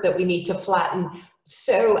curve that we need to flatten.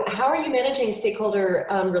 So how are you managing stakeholder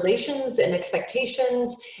relations and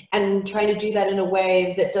expectations, and trying to do that in a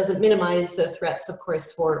way that doesn't minimize the threats, of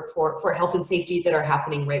course, for health and safety that are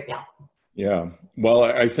happening right now? Yeah, well,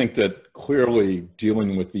 I think that clearly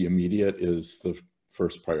dealing with the immediate is the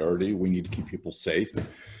first priority. We need to keep people safe,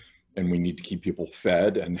 and we need to keep people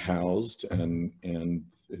fed and housed, and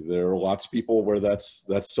there are lots of people where that's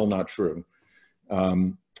still not true.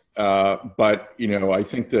 But I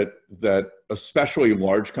think that especially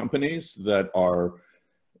large companies that are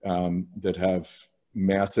that have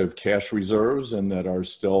massive cash reserves and that are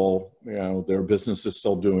still, their business is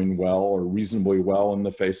still doing well or reasonably well in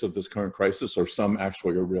the face of this current crisis, or some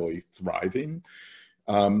actually are really thriving.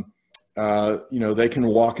 They can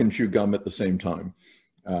walk and chew gum at the same time.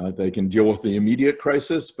 They can deal with the immediate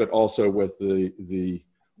crisis, but also with the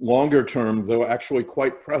longer term, though actually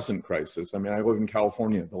quite present crisis. I mean, I live in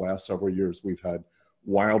California. The last several years, we've had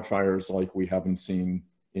wildfires like we haven't seen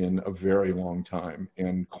in a very long time,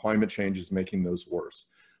 and climate change is making those worse.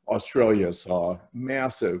 Australia saw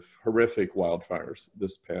massive, horrific wildfires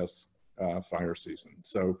this past fire season.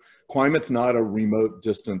 So climate's not a remote,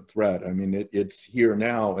 distant threat. I mean, it's here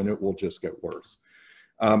now, and it will just get worse.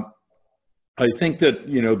 I think that,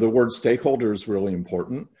 the word stakeholder is really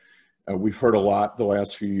important. We've heard a lot the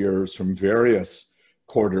last few years from various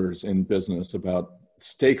quarters in business about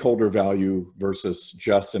stakeholder value versus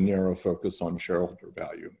just a narrow focus on shareholder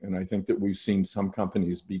value. And I think that we've seen some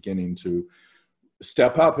companies beginning to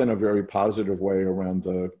step up in a very positive way around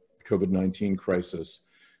the COVID-19 crisis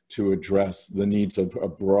to address the needs of a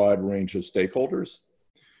broad range of stakeholders.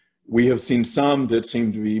 We have seen some that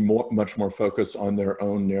seem to be much more focused on their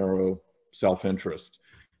own narrow self-interest,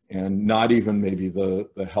 and not even maybe the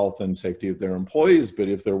health and safety of their employees, but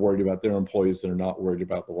if they're worried about their employees, they're not worried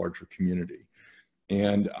about the larger community.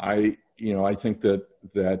 And I think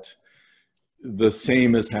that the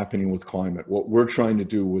same is happening with climate. What we're trying to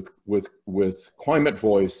do with Climate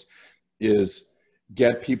Voice is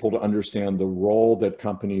get people to understand the role that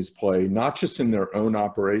companies play, not just in their own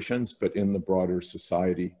operations, but in the broader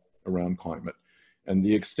society around climate, and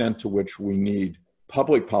the extent to which we need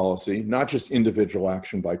public policy, not just individual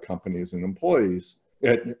action by companies and employees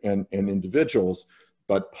and individuals,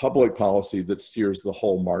 but public policy that steers the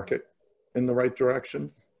whole market in the right direction,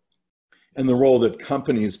 and the role that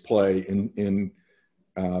companies play in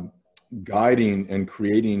guiding and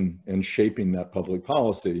creating and shaping that public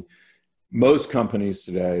policy. Most companies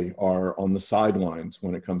today are on the sidelines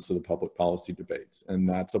when it comes to the public policy debates, and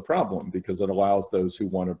that's a problem because it allows those who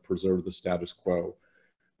want to preserve the status quo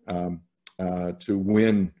to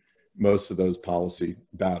win most of those policy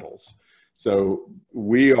battles. So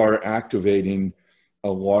we are activating a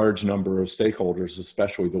large number of stakeholders,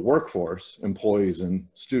 especially the workforce, employees and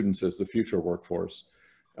students as the future workforce,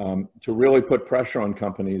 to really put pressure on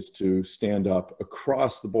companies to stand up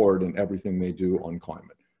across the board in everything they do on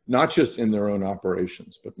climate, not just in their own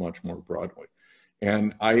operations, but much more broadly.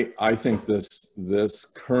 And I think this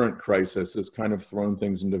current crisis has kind of thrown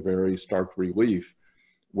things into very stark relief,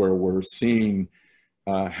 where we're seeing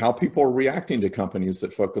how people are reacting to companies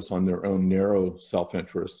that focus on their own narrow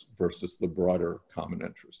self-interest versus the broader common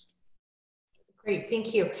interest. Great,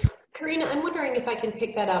 thank you. Karina, I'm wondering if I can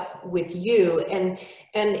pick that up with you, and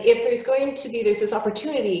if there's this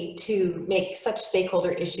opportunity to make such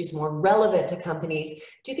stakeholder issues more relevant to companies.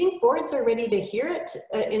 Do you think boards are ready to hear it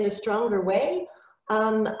in a stronger way,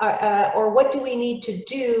 or what do we need to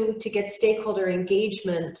do to get stakeholder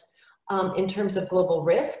engagement in terms of global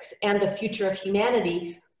risks and the future of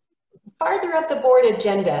humanity farther up the board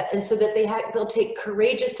agenda, and so that they'll take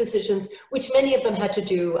courageous decisions, which many of them had to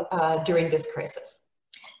do during this crisis?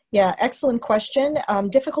 Yeah, excellent question.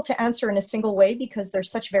 Difficult to answer in a single way because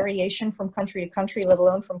there's such variation from country to country, let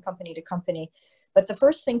alone from company to company. But the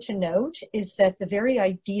first thing to note is that the very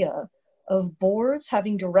idea of boards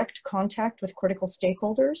having direct contact with critical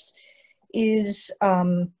stakeholders is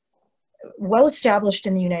well established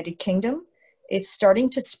in the United Kingdom. It's starting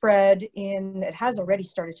to spread it has already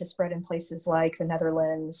started to spread in places like the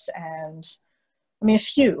Netherlands and, I mean, a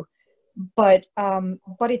few, but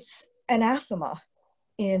it's anathema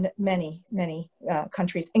in many, many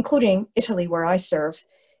countries, including Italy, where I serve.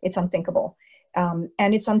 It's unthinkable. And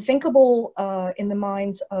it's unthinkable in the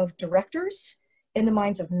minds of directors, in the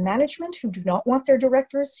minds of management who do not want their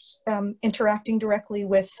directors interacting directly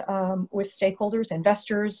with stakeholders,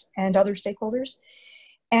 investors, and other stakeholders.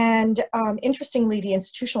 And interestingly, the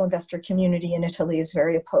institutional investor community in Italy is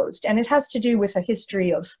very opposed. And it has to do with a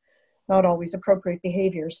history of not always appropriate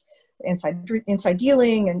behaviors, inside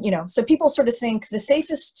dealing, and so people sort of think the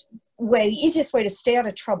safest way, easiest way to stay out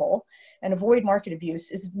of trouble and avoid market abuse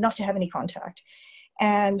is not to have any contact.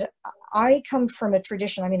 And I come from a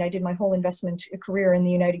tradition, I mean, I did my whole investment career in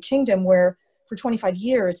the United Kingdom, where for 25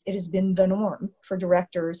 years it has been the norm for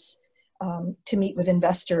directors to meet with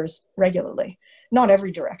investors regularly. Not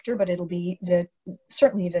every director, but it'll be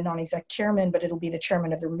certainly the non-exec chairman, but it'll be the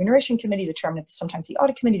chairman of the remuneration committee, the chairman of sometimes the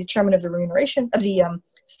audit committee, the chairman of the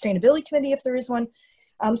sustainability committee, if there is one.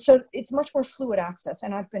 So it's much more fluid access.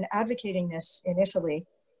 And I've been advocating this in Italy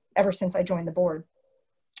ever since I joined the board.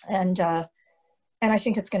 And I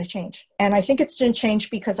think it's going to change. And I think it's going to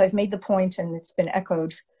change because I've made the point, and it's been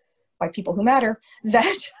echoed by people who matter,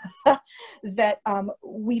 that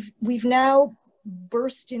we've now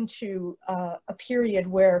burst into a period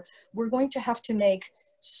where we're going to have to make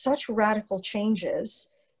such radical changes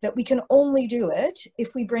that we can only do it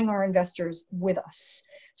if we bring our investors with us.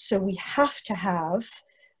 So we have to have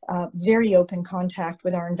very open contact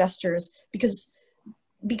with our investors because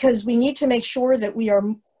we need to make sure that we are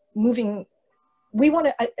moving.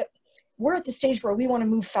 We're at the stage where we want to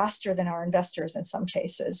move faster than our investors in some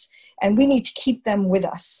cases, and we need to keep them with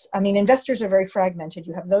us. I mean, investors are very fragmented.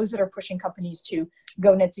 You have those that are pushing companies to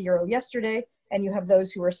go net zero yesterday, and you have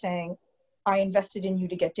those who are saying, I invested in you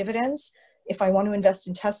to get dividends. If I want to invest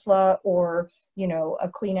in Tesla or, a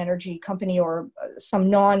clean energy company or some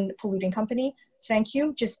non-polluting company, thank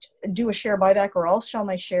you. Just do a share buyback or I'll sell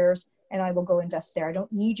my shares and I will go invest there. I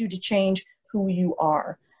don't need you to change who you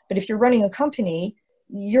are. But if you're running a company,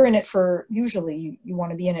 you're in it usually you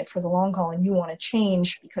want to be in it for the long haul, and you want to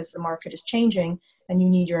change because the market is changing and you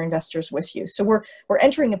need your investors with you. So we're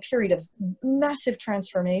entering a period of massive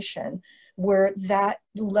transformation where that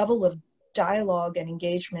level of dialogue and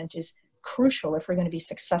engagement is crucial if we're going to be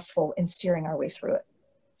successful in steering our way through it.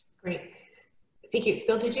 Great. Thank you.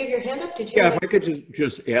 Bill, did you have your hand up? Yeah, if I could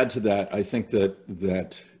just add to that, I think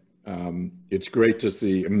that it's great to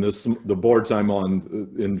see, I mean, the boards I'm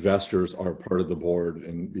on, investors are part of the board,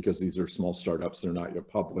 and because these are small startups, they're not yet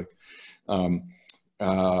public.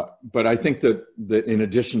 But I think that in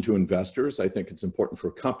addition to investors, I think it's important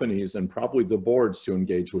for companies and probably the boards to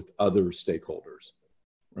engage with other stakeholders,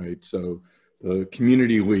 right? So the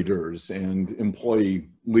community leaders and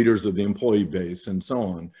leaders of the employee base and so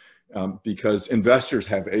on, because investors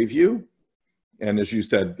have a view. And as you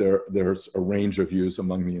said, there's a range of views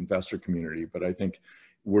among the investor community, but I think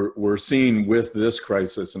we're seeing with this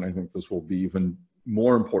crisis, and I think this will be even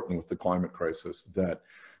more important with the climate crisis, that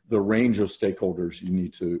the range of stakeholders you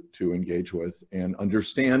need to engage with and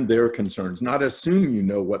understand their concerns, not assume you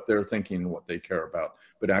know what they're thinking and what they care about,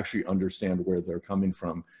 but actually understand where they're coming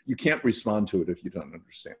from. You can't respond to it if you don't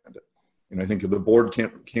understand it. And I think the board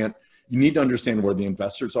you need to understand where the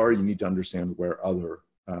investors are, you need to understand where other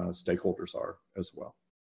stakeholders are as well.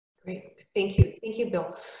 Great, thank you,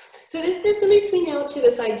 Bill. So this leads me now to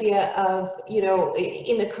this idea of,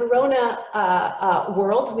 in the Corona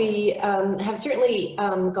world, we have certainly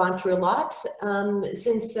gone through a lot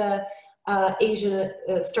since Asia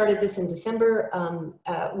started this in December.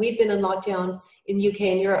 We've been in lockdown in the UK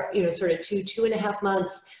and Europe, sort of 2.5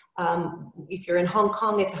 months. If you're in Hong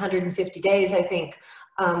Kong, it's 150 days, I think.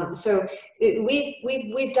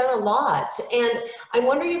 We've done a lot. And I'm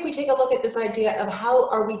wondering if we take a look at this idea of how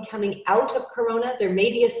are we coming out of Corona? There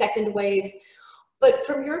may be a second wave, but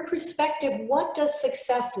from your perspective, what does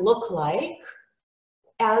success look like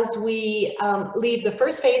as we leave the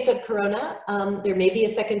first phase of Corona? There may be a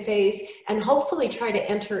second phase, and hopefully try to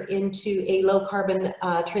enter into a low carbon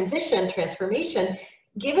transformation,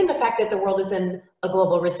 given the fact that the world is in a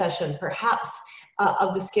global recession, perhaps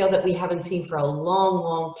of the scale that we haven't seen for a long,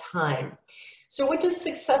 long time. So what does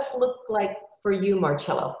success look like for you,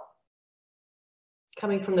 Marcello,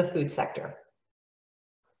 coming from the food sector?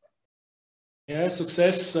 Yeah,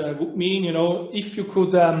 success would mean, if you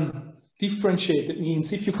could differentiate, it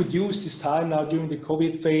means if you could use this time now during the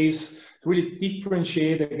COVID phase to really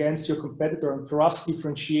differentiate against your competitor. And for us,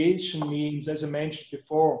 differentiation means, as I mentioned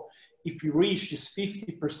before, if you reach this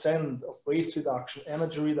 50% of waste reduction,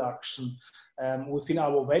 energy reduction within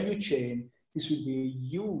our value chain, this will be a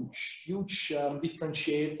huge, huge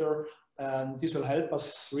differentiator. And this will help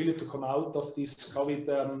us really to come out of this COVID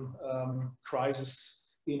crisis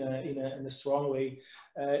in a strong way.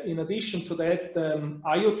 In addition to that,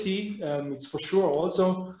 IoT, it's for sure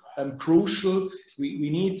also crucial. We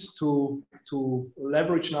need to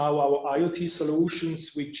leverage now our IoT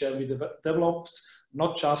solutions, which we developed,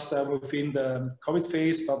 not just within the COVID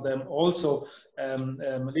phase, but also a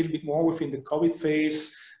little bit more within the COVID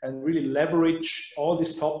phase, and really leverage all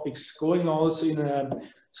these topics going also in a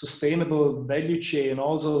sustainable value chain.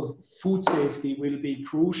 Also food safety will be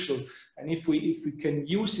crucial. And if we can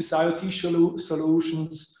use these IoT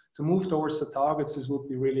solutions to move towards the targets, this would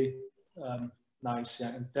be really nice.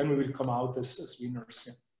 Yeah. And then we will come out as winners.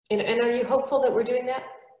 Yeah. And are you hopeful that we're doing that,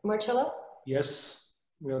 Marcello? Yes,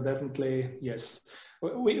 we are definitely, yes.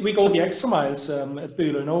 We go the extra miles at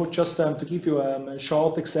Bühler. Just to give you a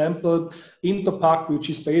short example, Interpack, which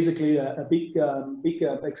is basically a big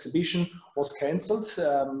exhibition, was cancelled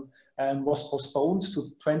and was postponed to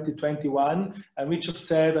 2021. And we just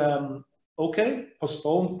said, okay,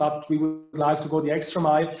 postponed, but we would like to go the extra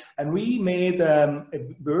mile. And we made a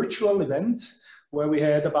virtual event where we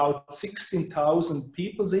had about 16,000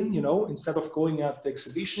 people in, instead of going at the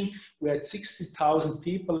exhibition, we had 60,000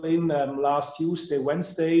 people in last Tuesday,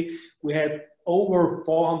 Wednesday. We had over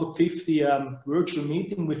 450 virtual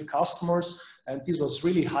meetings with customers, and this was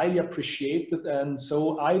really highly appreciated. And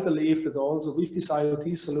so I believe that also with these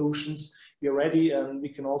IoT solutions, we are ready, and we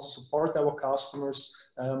can also support our customers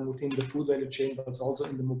within the food value chain, but also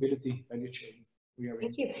in the mobility value chain.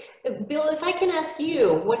 Thank you. Bill, if I can ask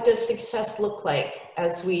you, what does success look like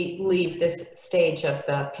as we leave this stage of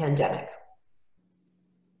the pandemic?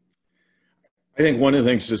 I think one of the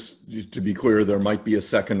things, just to be clear, there might be a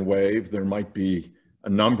second wave. There might be a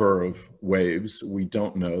number of waves. We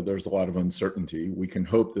don't know. There's a lot of uncertainty. We can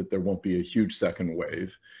hope that there won't be a huge second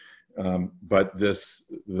wave. But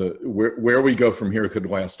where we go from here could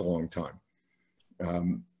last a long time.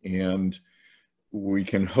 And we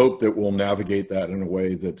can hope that we'll navigate that in a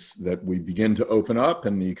way that we begin to open up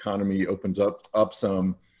and the economy opens up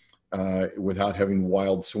some without having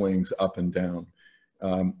wild swings up and down.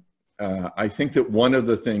 I think that one of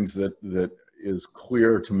the things that is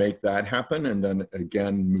clear to make that happen, and then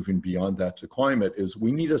again, moving beyond that to climate, is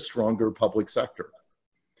we need a stronger public sector.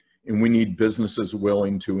 And we need businesses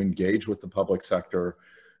willing to engage with the public sector,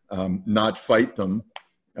 not fight them,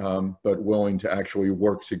 but willing to actually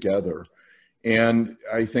work together. And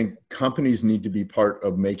I think companies need to be part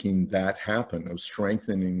of making that happen, of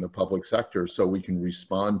strengthening the public sector so we can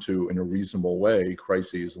respond to, in a reasonable way,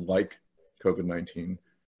 crises like COVID-19,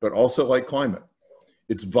 but also like climate.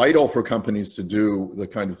 It's vital for companies to do the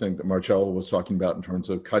kind of thing that Marcello was talking about in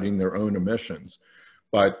terms of cutting their own emissions,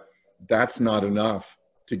 but that's not enough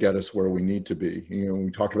to get us where we need to be. When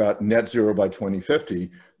we talk about net zero by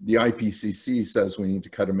 2050, the IPCC says we need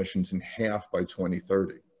to cut emissions in half by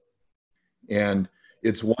 2030. And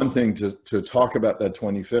it's one thing to talk about that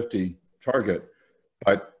 2050 target,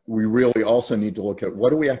 but we really also need to look at what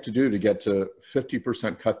do we have to do to get to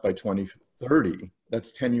 50% cut by 2030.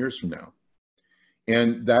 That's 10 years from now.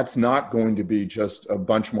 And that's not going to be just a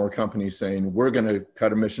bunch more companies saying, we're going to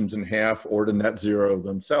cut emissions in half or to net zero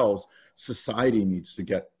themselves. Society needs to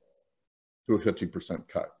get to a 50%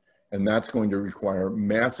 cut. And that's going to require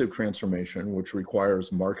massive transformation, which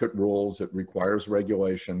requires market rules, it requires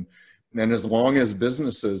regulation. And as long as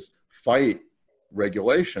businesses fight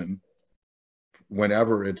regulation,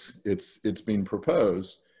 whenever it's being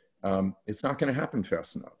proposed, it's not going to happen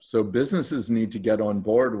fast enough. So businesses need to get on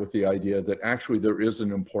board with the idea that actually there is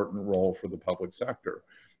an important role for the public sector.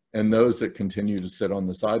 And those that continue to sit on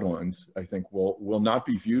the sidelines, I think will not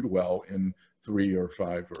be viewed well in 3 or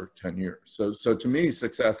 5 or 10 years. So to me,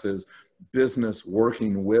 success is business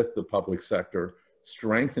working with the public sector,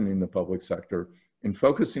 strengthening the public sector, and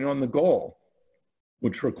focusing on the goal,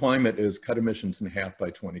 which for climate is cut emissions in half by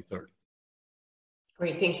 2030.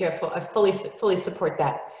 Great, thank you. I fully support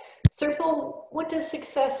that. Serpil, what does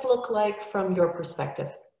success look like from your perspective?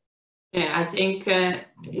 Yeah, I think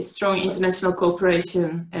strong international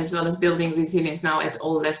cooperation as well as building resilience now at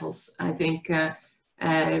all levels. I think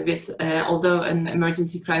although an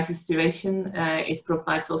emergency crisis situation, it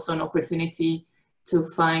provides also an opportunity to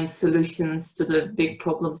find solutions to the big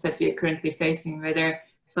problems that we are currently facing, whether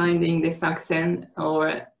finding the vaccine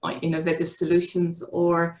or innovative solutions,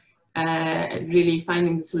 or really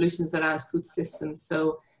finding the solutions around food systems.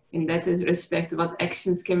 So in that respect, what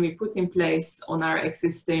actions can we put in place on our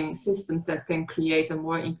existing systems that can create a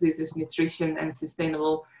more inclusive nutrition and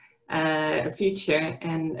sustainable future?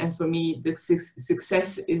 And for me, the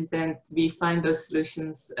success is then we find those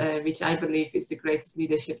solutions, which I believe is the greatest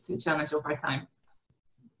leadership challenge of our time.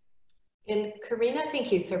 And Karina,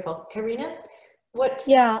 thank you, Serpil. Karina, what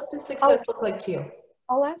does success look like to you?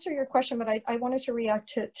 I'll answer your question, but I wanted to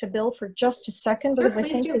react to Bill for just a second, because I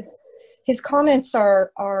think his comments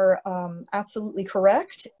are absolutely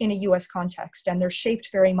correct in a US context, and they're shaped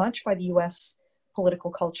very much by the US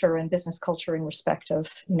political culture and business culture in respect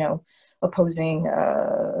of, you know, opposing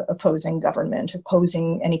government,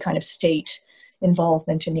 opposing any kind of state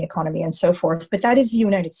involvement in the economy and so forth. But that is the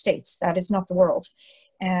United States. That is not the world.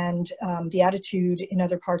 And the attitude in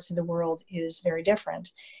other parts of the world is very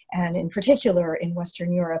different. And in particular, in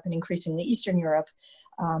Western Europe and increasingly Eastern Europe,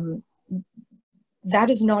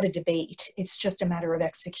 that is not a debate. It's just a matter of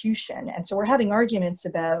execution. And so we're having arguments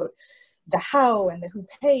about the how and the who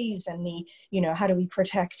pays and the, you know, how do we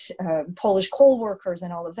protect Polish coal workers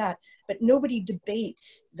and all of that. But nobody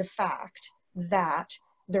debates the fact that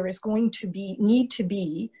there is going to need to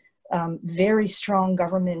be very strong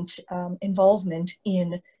government involvement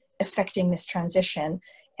in affecting this transition.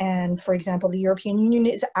 And for example, the European Union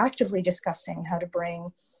is actively discussing how to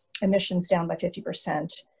bring emissions down by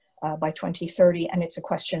 50% by 2030. And it's a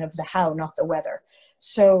question of the how, not the whether.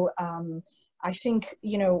 So I think,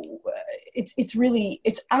 you know,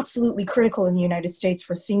 it's absolutely critical in the United States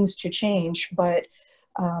for things to change, but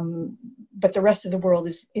the rest of the world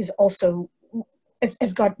is also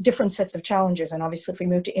has got different sets of challenges. And obviously if we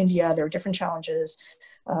move to India, there are different challenges,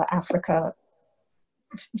 Africa,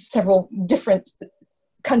 several different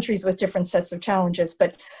countries with different sets of challenges.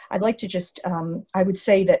 But I'd like to just, I would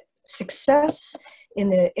say that success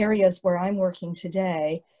in the areas where I'm working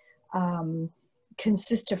today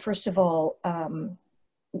consists of, first of all,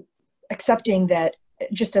 accepting that,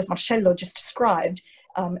 just as Marcello just described,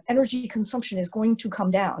 energy consumption is going to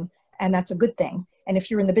come down, and that's a good thing. And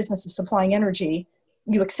if you're in the business of supplying energy,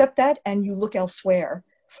 you accept that and you look elsewhere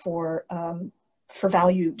for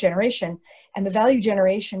value generation. And the value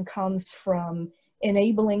generation comes from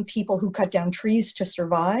enabling people who cut down trees to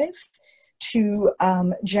survive to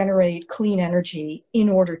generate clean energy in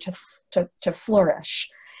order to flourish.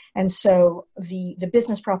 And so the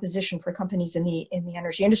business proposition for companies in the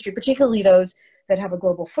energy industry, particularly those that have a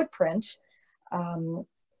global footprint,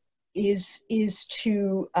 is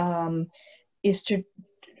to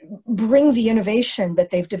bring the innovation that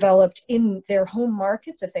they've developed in their home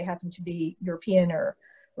markets, if they happen to be European or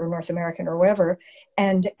North American or wherever,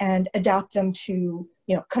 and adapt them to,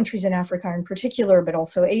 you know, countries in Africa in particular, but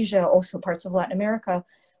also Asia, also parts of Latin America,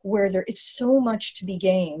 where there is so much to be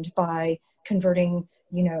gained by converting,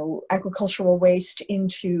 you know, agricultural waste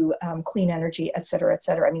into clean energy, et cetera, et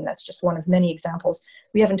cetera. I mean, that's just one of many examples.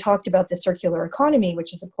 We haven't talked about the circular economy,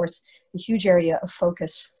 which is, of course, a huge area of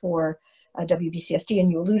focus for WBCSD, and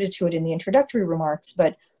you alluded to it in the introductory remarks,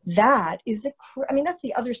 but that is, I mean, that's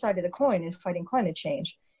the other side of the coin in fighting climate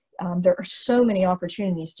change. There are so many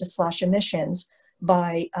opportunities to slash emissions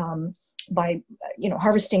by you know,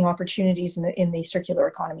 harvesting opportunities in the circular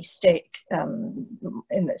economy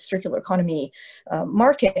in the circular economy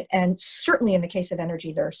market, and certainly in the case of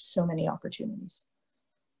energy, there are so many opportunities.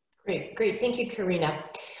 Great, thank you, Karina.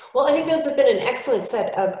 Well, I think those have been an excellent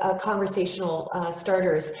set of conversational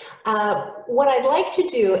starters. What I'd like to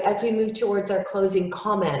do as we move towards our closing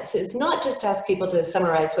comments is not just ask people to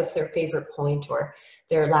summarize what's their favorite point or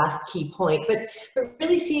their last key point, but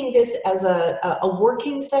really seeing this as a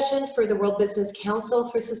working session for the World Business Council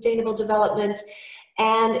for Sustainable Development.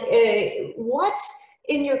 And what,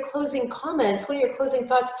 in your closing comments, what are your closing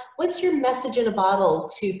thoughts? What's your message in a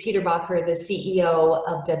bottle to Peter Bakker, the CEO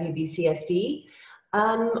of WBCSD?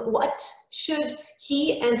 What should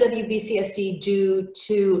he and WBCSD do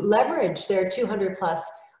to leverage their 200 plus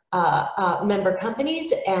member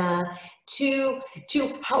companies and to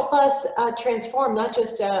help us transform, not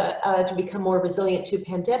just to become more resilient to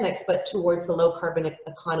pandemics, but towards the low carbon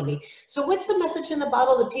economy? So what's the message in the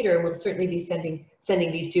bottle to Peter? And we'll certainly be sending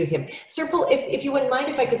these to him. Serpil, if you wouldn't mind,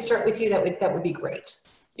 if I could start with you, that would be great.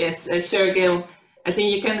 Yes, sure, Gail. I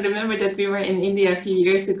think you can remember that we were in India a few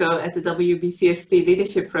years ago at the WBCSD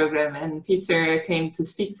leadership program, and Peter came to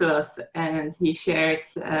speak to us, and he shared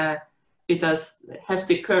with us, have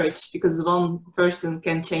the courage, because one person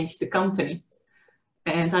can change the company.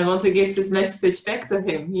 And I want to give this message back to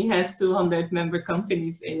him. He has 200 member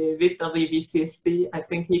companies with WBCSD. I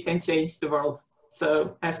think he can change the world.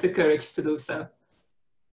 So have the courage to do so.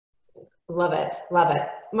 Love it, love it.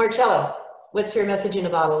 Marcello, what's your message in a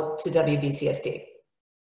bottle to WBCSD?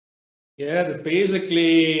 Yeah, that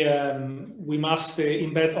basically we must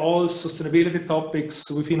embed all sustainability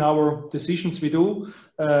topics within our decisions we do.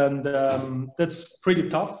 And that's pretty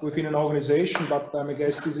tough within an organization, but I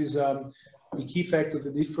guess this is the key factor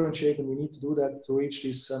to differentiate, and we need to do that to reach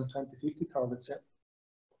these 2050 targets. Yeah.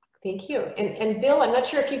 Thank you. And Bill, I'm not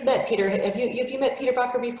sure if you've met Peter. Have you met Peter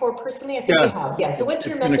Bakker before personally? I think you have. Yeah. So what's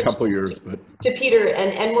your message been a couple years, to Peter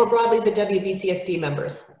and more broadly the WBCSD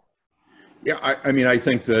members? Yeah, I mean, I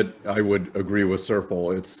think that I would agree with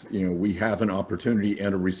Serpil. It's, you know, we have an opportunity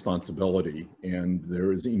and a responsibility, and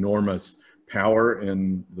there is enormous power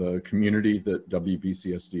in the community that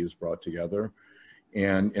WBCSD has brought together.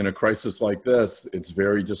 And in a crisis like this, it's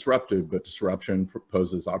very disruptive, but disruption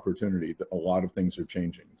poses opportunity. A lot of things are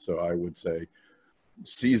changing. So I would say,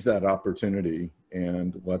 seize that opportunity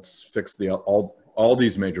and let's fix all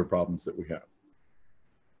these major problems that we have.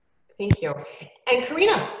 Thank you. And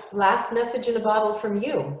Karina, last message in a bottle from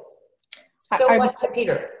you. So what to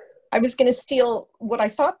Peter? I was going to steal what I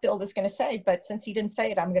thought Bill was going to say, but since he didn't say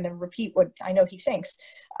it, I'm going to repeat what I know he thinks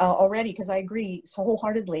already, because I agree so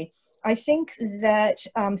wholeheartedly. I think that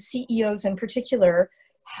CEOs in particular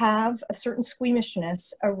have a certain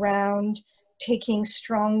squeamishness around taking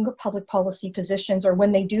strong public policy positions, or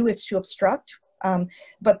when they do, it's to obstruct.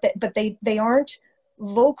 But they aren't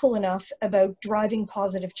vocal enough about driving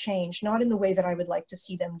positive change, not in the way that I would like to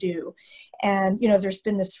see them do. And, you know, there's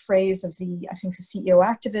been this phrase of I think the CEO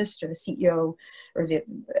activist, or the CEO, or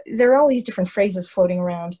there are all these different phrases floating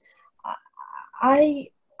around. I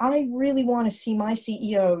really want to see my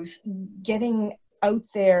CEOs getting out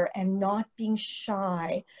there and not being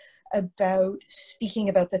shy about speaking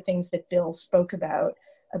about the things that Bill spoke about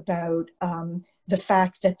the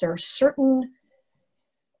fact that there are certain,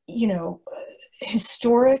 you know,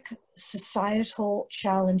 historic societal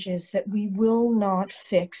challenges that we will not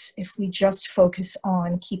fix if we just focus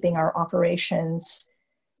on keeping our operations,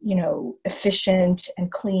 you know, efficient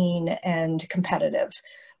and clean and competitive.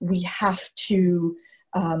 We have to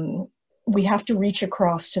reach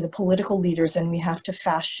across to the political leaders, and we have to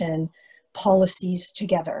fashion policies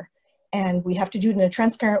together. And we have to do it in a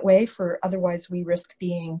transparent way, for otherwise we risk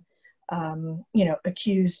being, you know,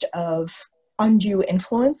 accused of undue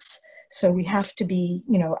influence. So we have to be,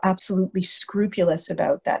 you know, absolutely scrupulous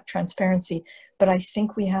about that transparency. But I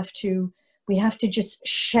think we have to just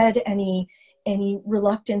shed any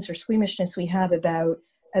reluctance or squeamishness we have about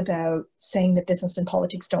saying that business and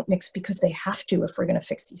politics don't mix, because they have to if we're going to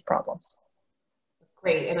fix these problems.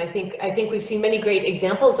 Great, and I think we've seen many great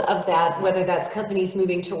examples of that, whether that's companies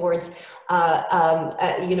moving towards,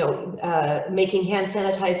 you know, making hand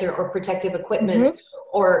sanitizer or protective equipment, mm-hmm.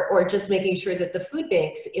 or just making sure that the food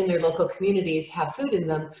banks in their local communities have food in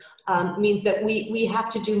them, means that we have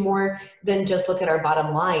to do more than just look at our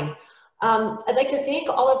bottom line. I'd like to thank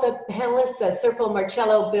all of the panelists, Serpil,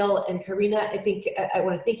 Marcello, Bill, and Karina. I think I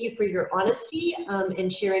want to thank you for your honesty in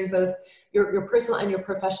sharing both your personal and your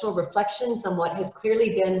professional reflections on what has clearly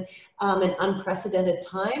been an unprecedented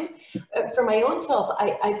time. For my own self,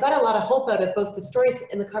 I got a lot of hope out of both the stories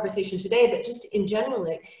in the conversation today, but just in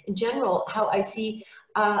general, how I see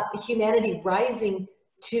humanity rising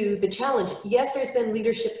to the challenge. Yes, there's been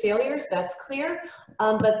leadership failures, that's clear,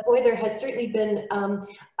 but boy, there has certainly been,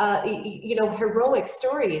 you know, heroic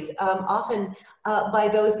stories, often by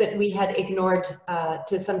those that we had ignored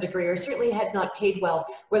to some degree, or certainly had not paid well,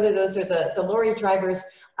 whether those are the lorry drivers,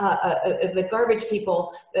 the garbage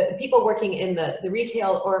people, people working in the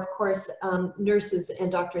retail, or of course, nurses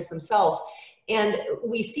and doctors themselves. And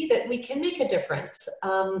we see that we can make a difference.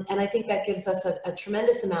 And I think that gives us a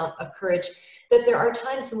tremendous amount of courage, that there are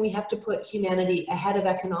times when we have to put humanity ahead of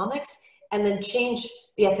economics, and then change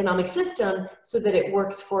the economic system so that it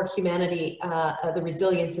works for humanity, the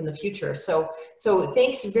resilience in the future. So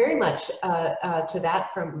thanks very much to that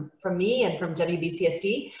from me and from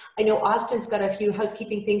WBCSD. I know Austin's got a few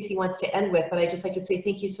housekeeping things he wants to end with, but I'd just like to say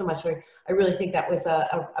thank you so much. I really think that was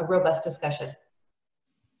a robust discussion.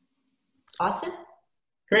 Austin?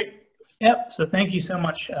 Great. Yep. So thank you so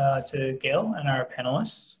much to Gail and our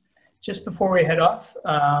panelists. Just before we head off,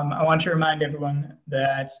 I want to remind everyone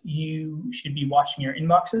that you should be watching your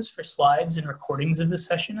inboxes for slides and recordings of this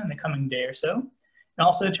session in the coming day or so. And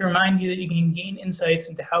also to remind you that you can gain insights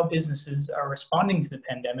into how businesses are responding to the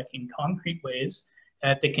pandemic in concrete ways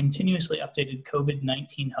at the continuously updated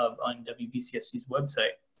COVID-19 Hub on WBCSD's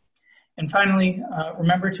website. And finally,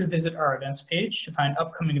 remember to visit our events page to find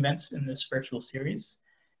upcoming events in this virtual series.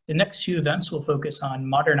 The next few events will focus on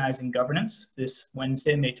modernizing governance this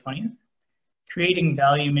Wednesday, May 20th, creating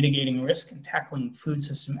value mitigating risk and tackling food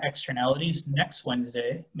system externalities next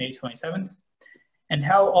Wednesday, May 27th, and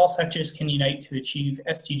how all sectors can unite to achieve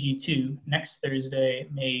SDG 2 next Thursday,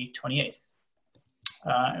 May 28th.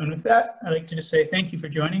 And with that, I'd like to just say thank you for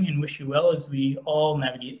joining and wish you well as we all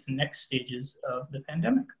navigate the next stages of the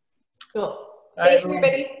pandemic. Cool. Bye, Thanks, everyone.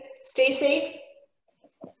 everybody. Stay safe.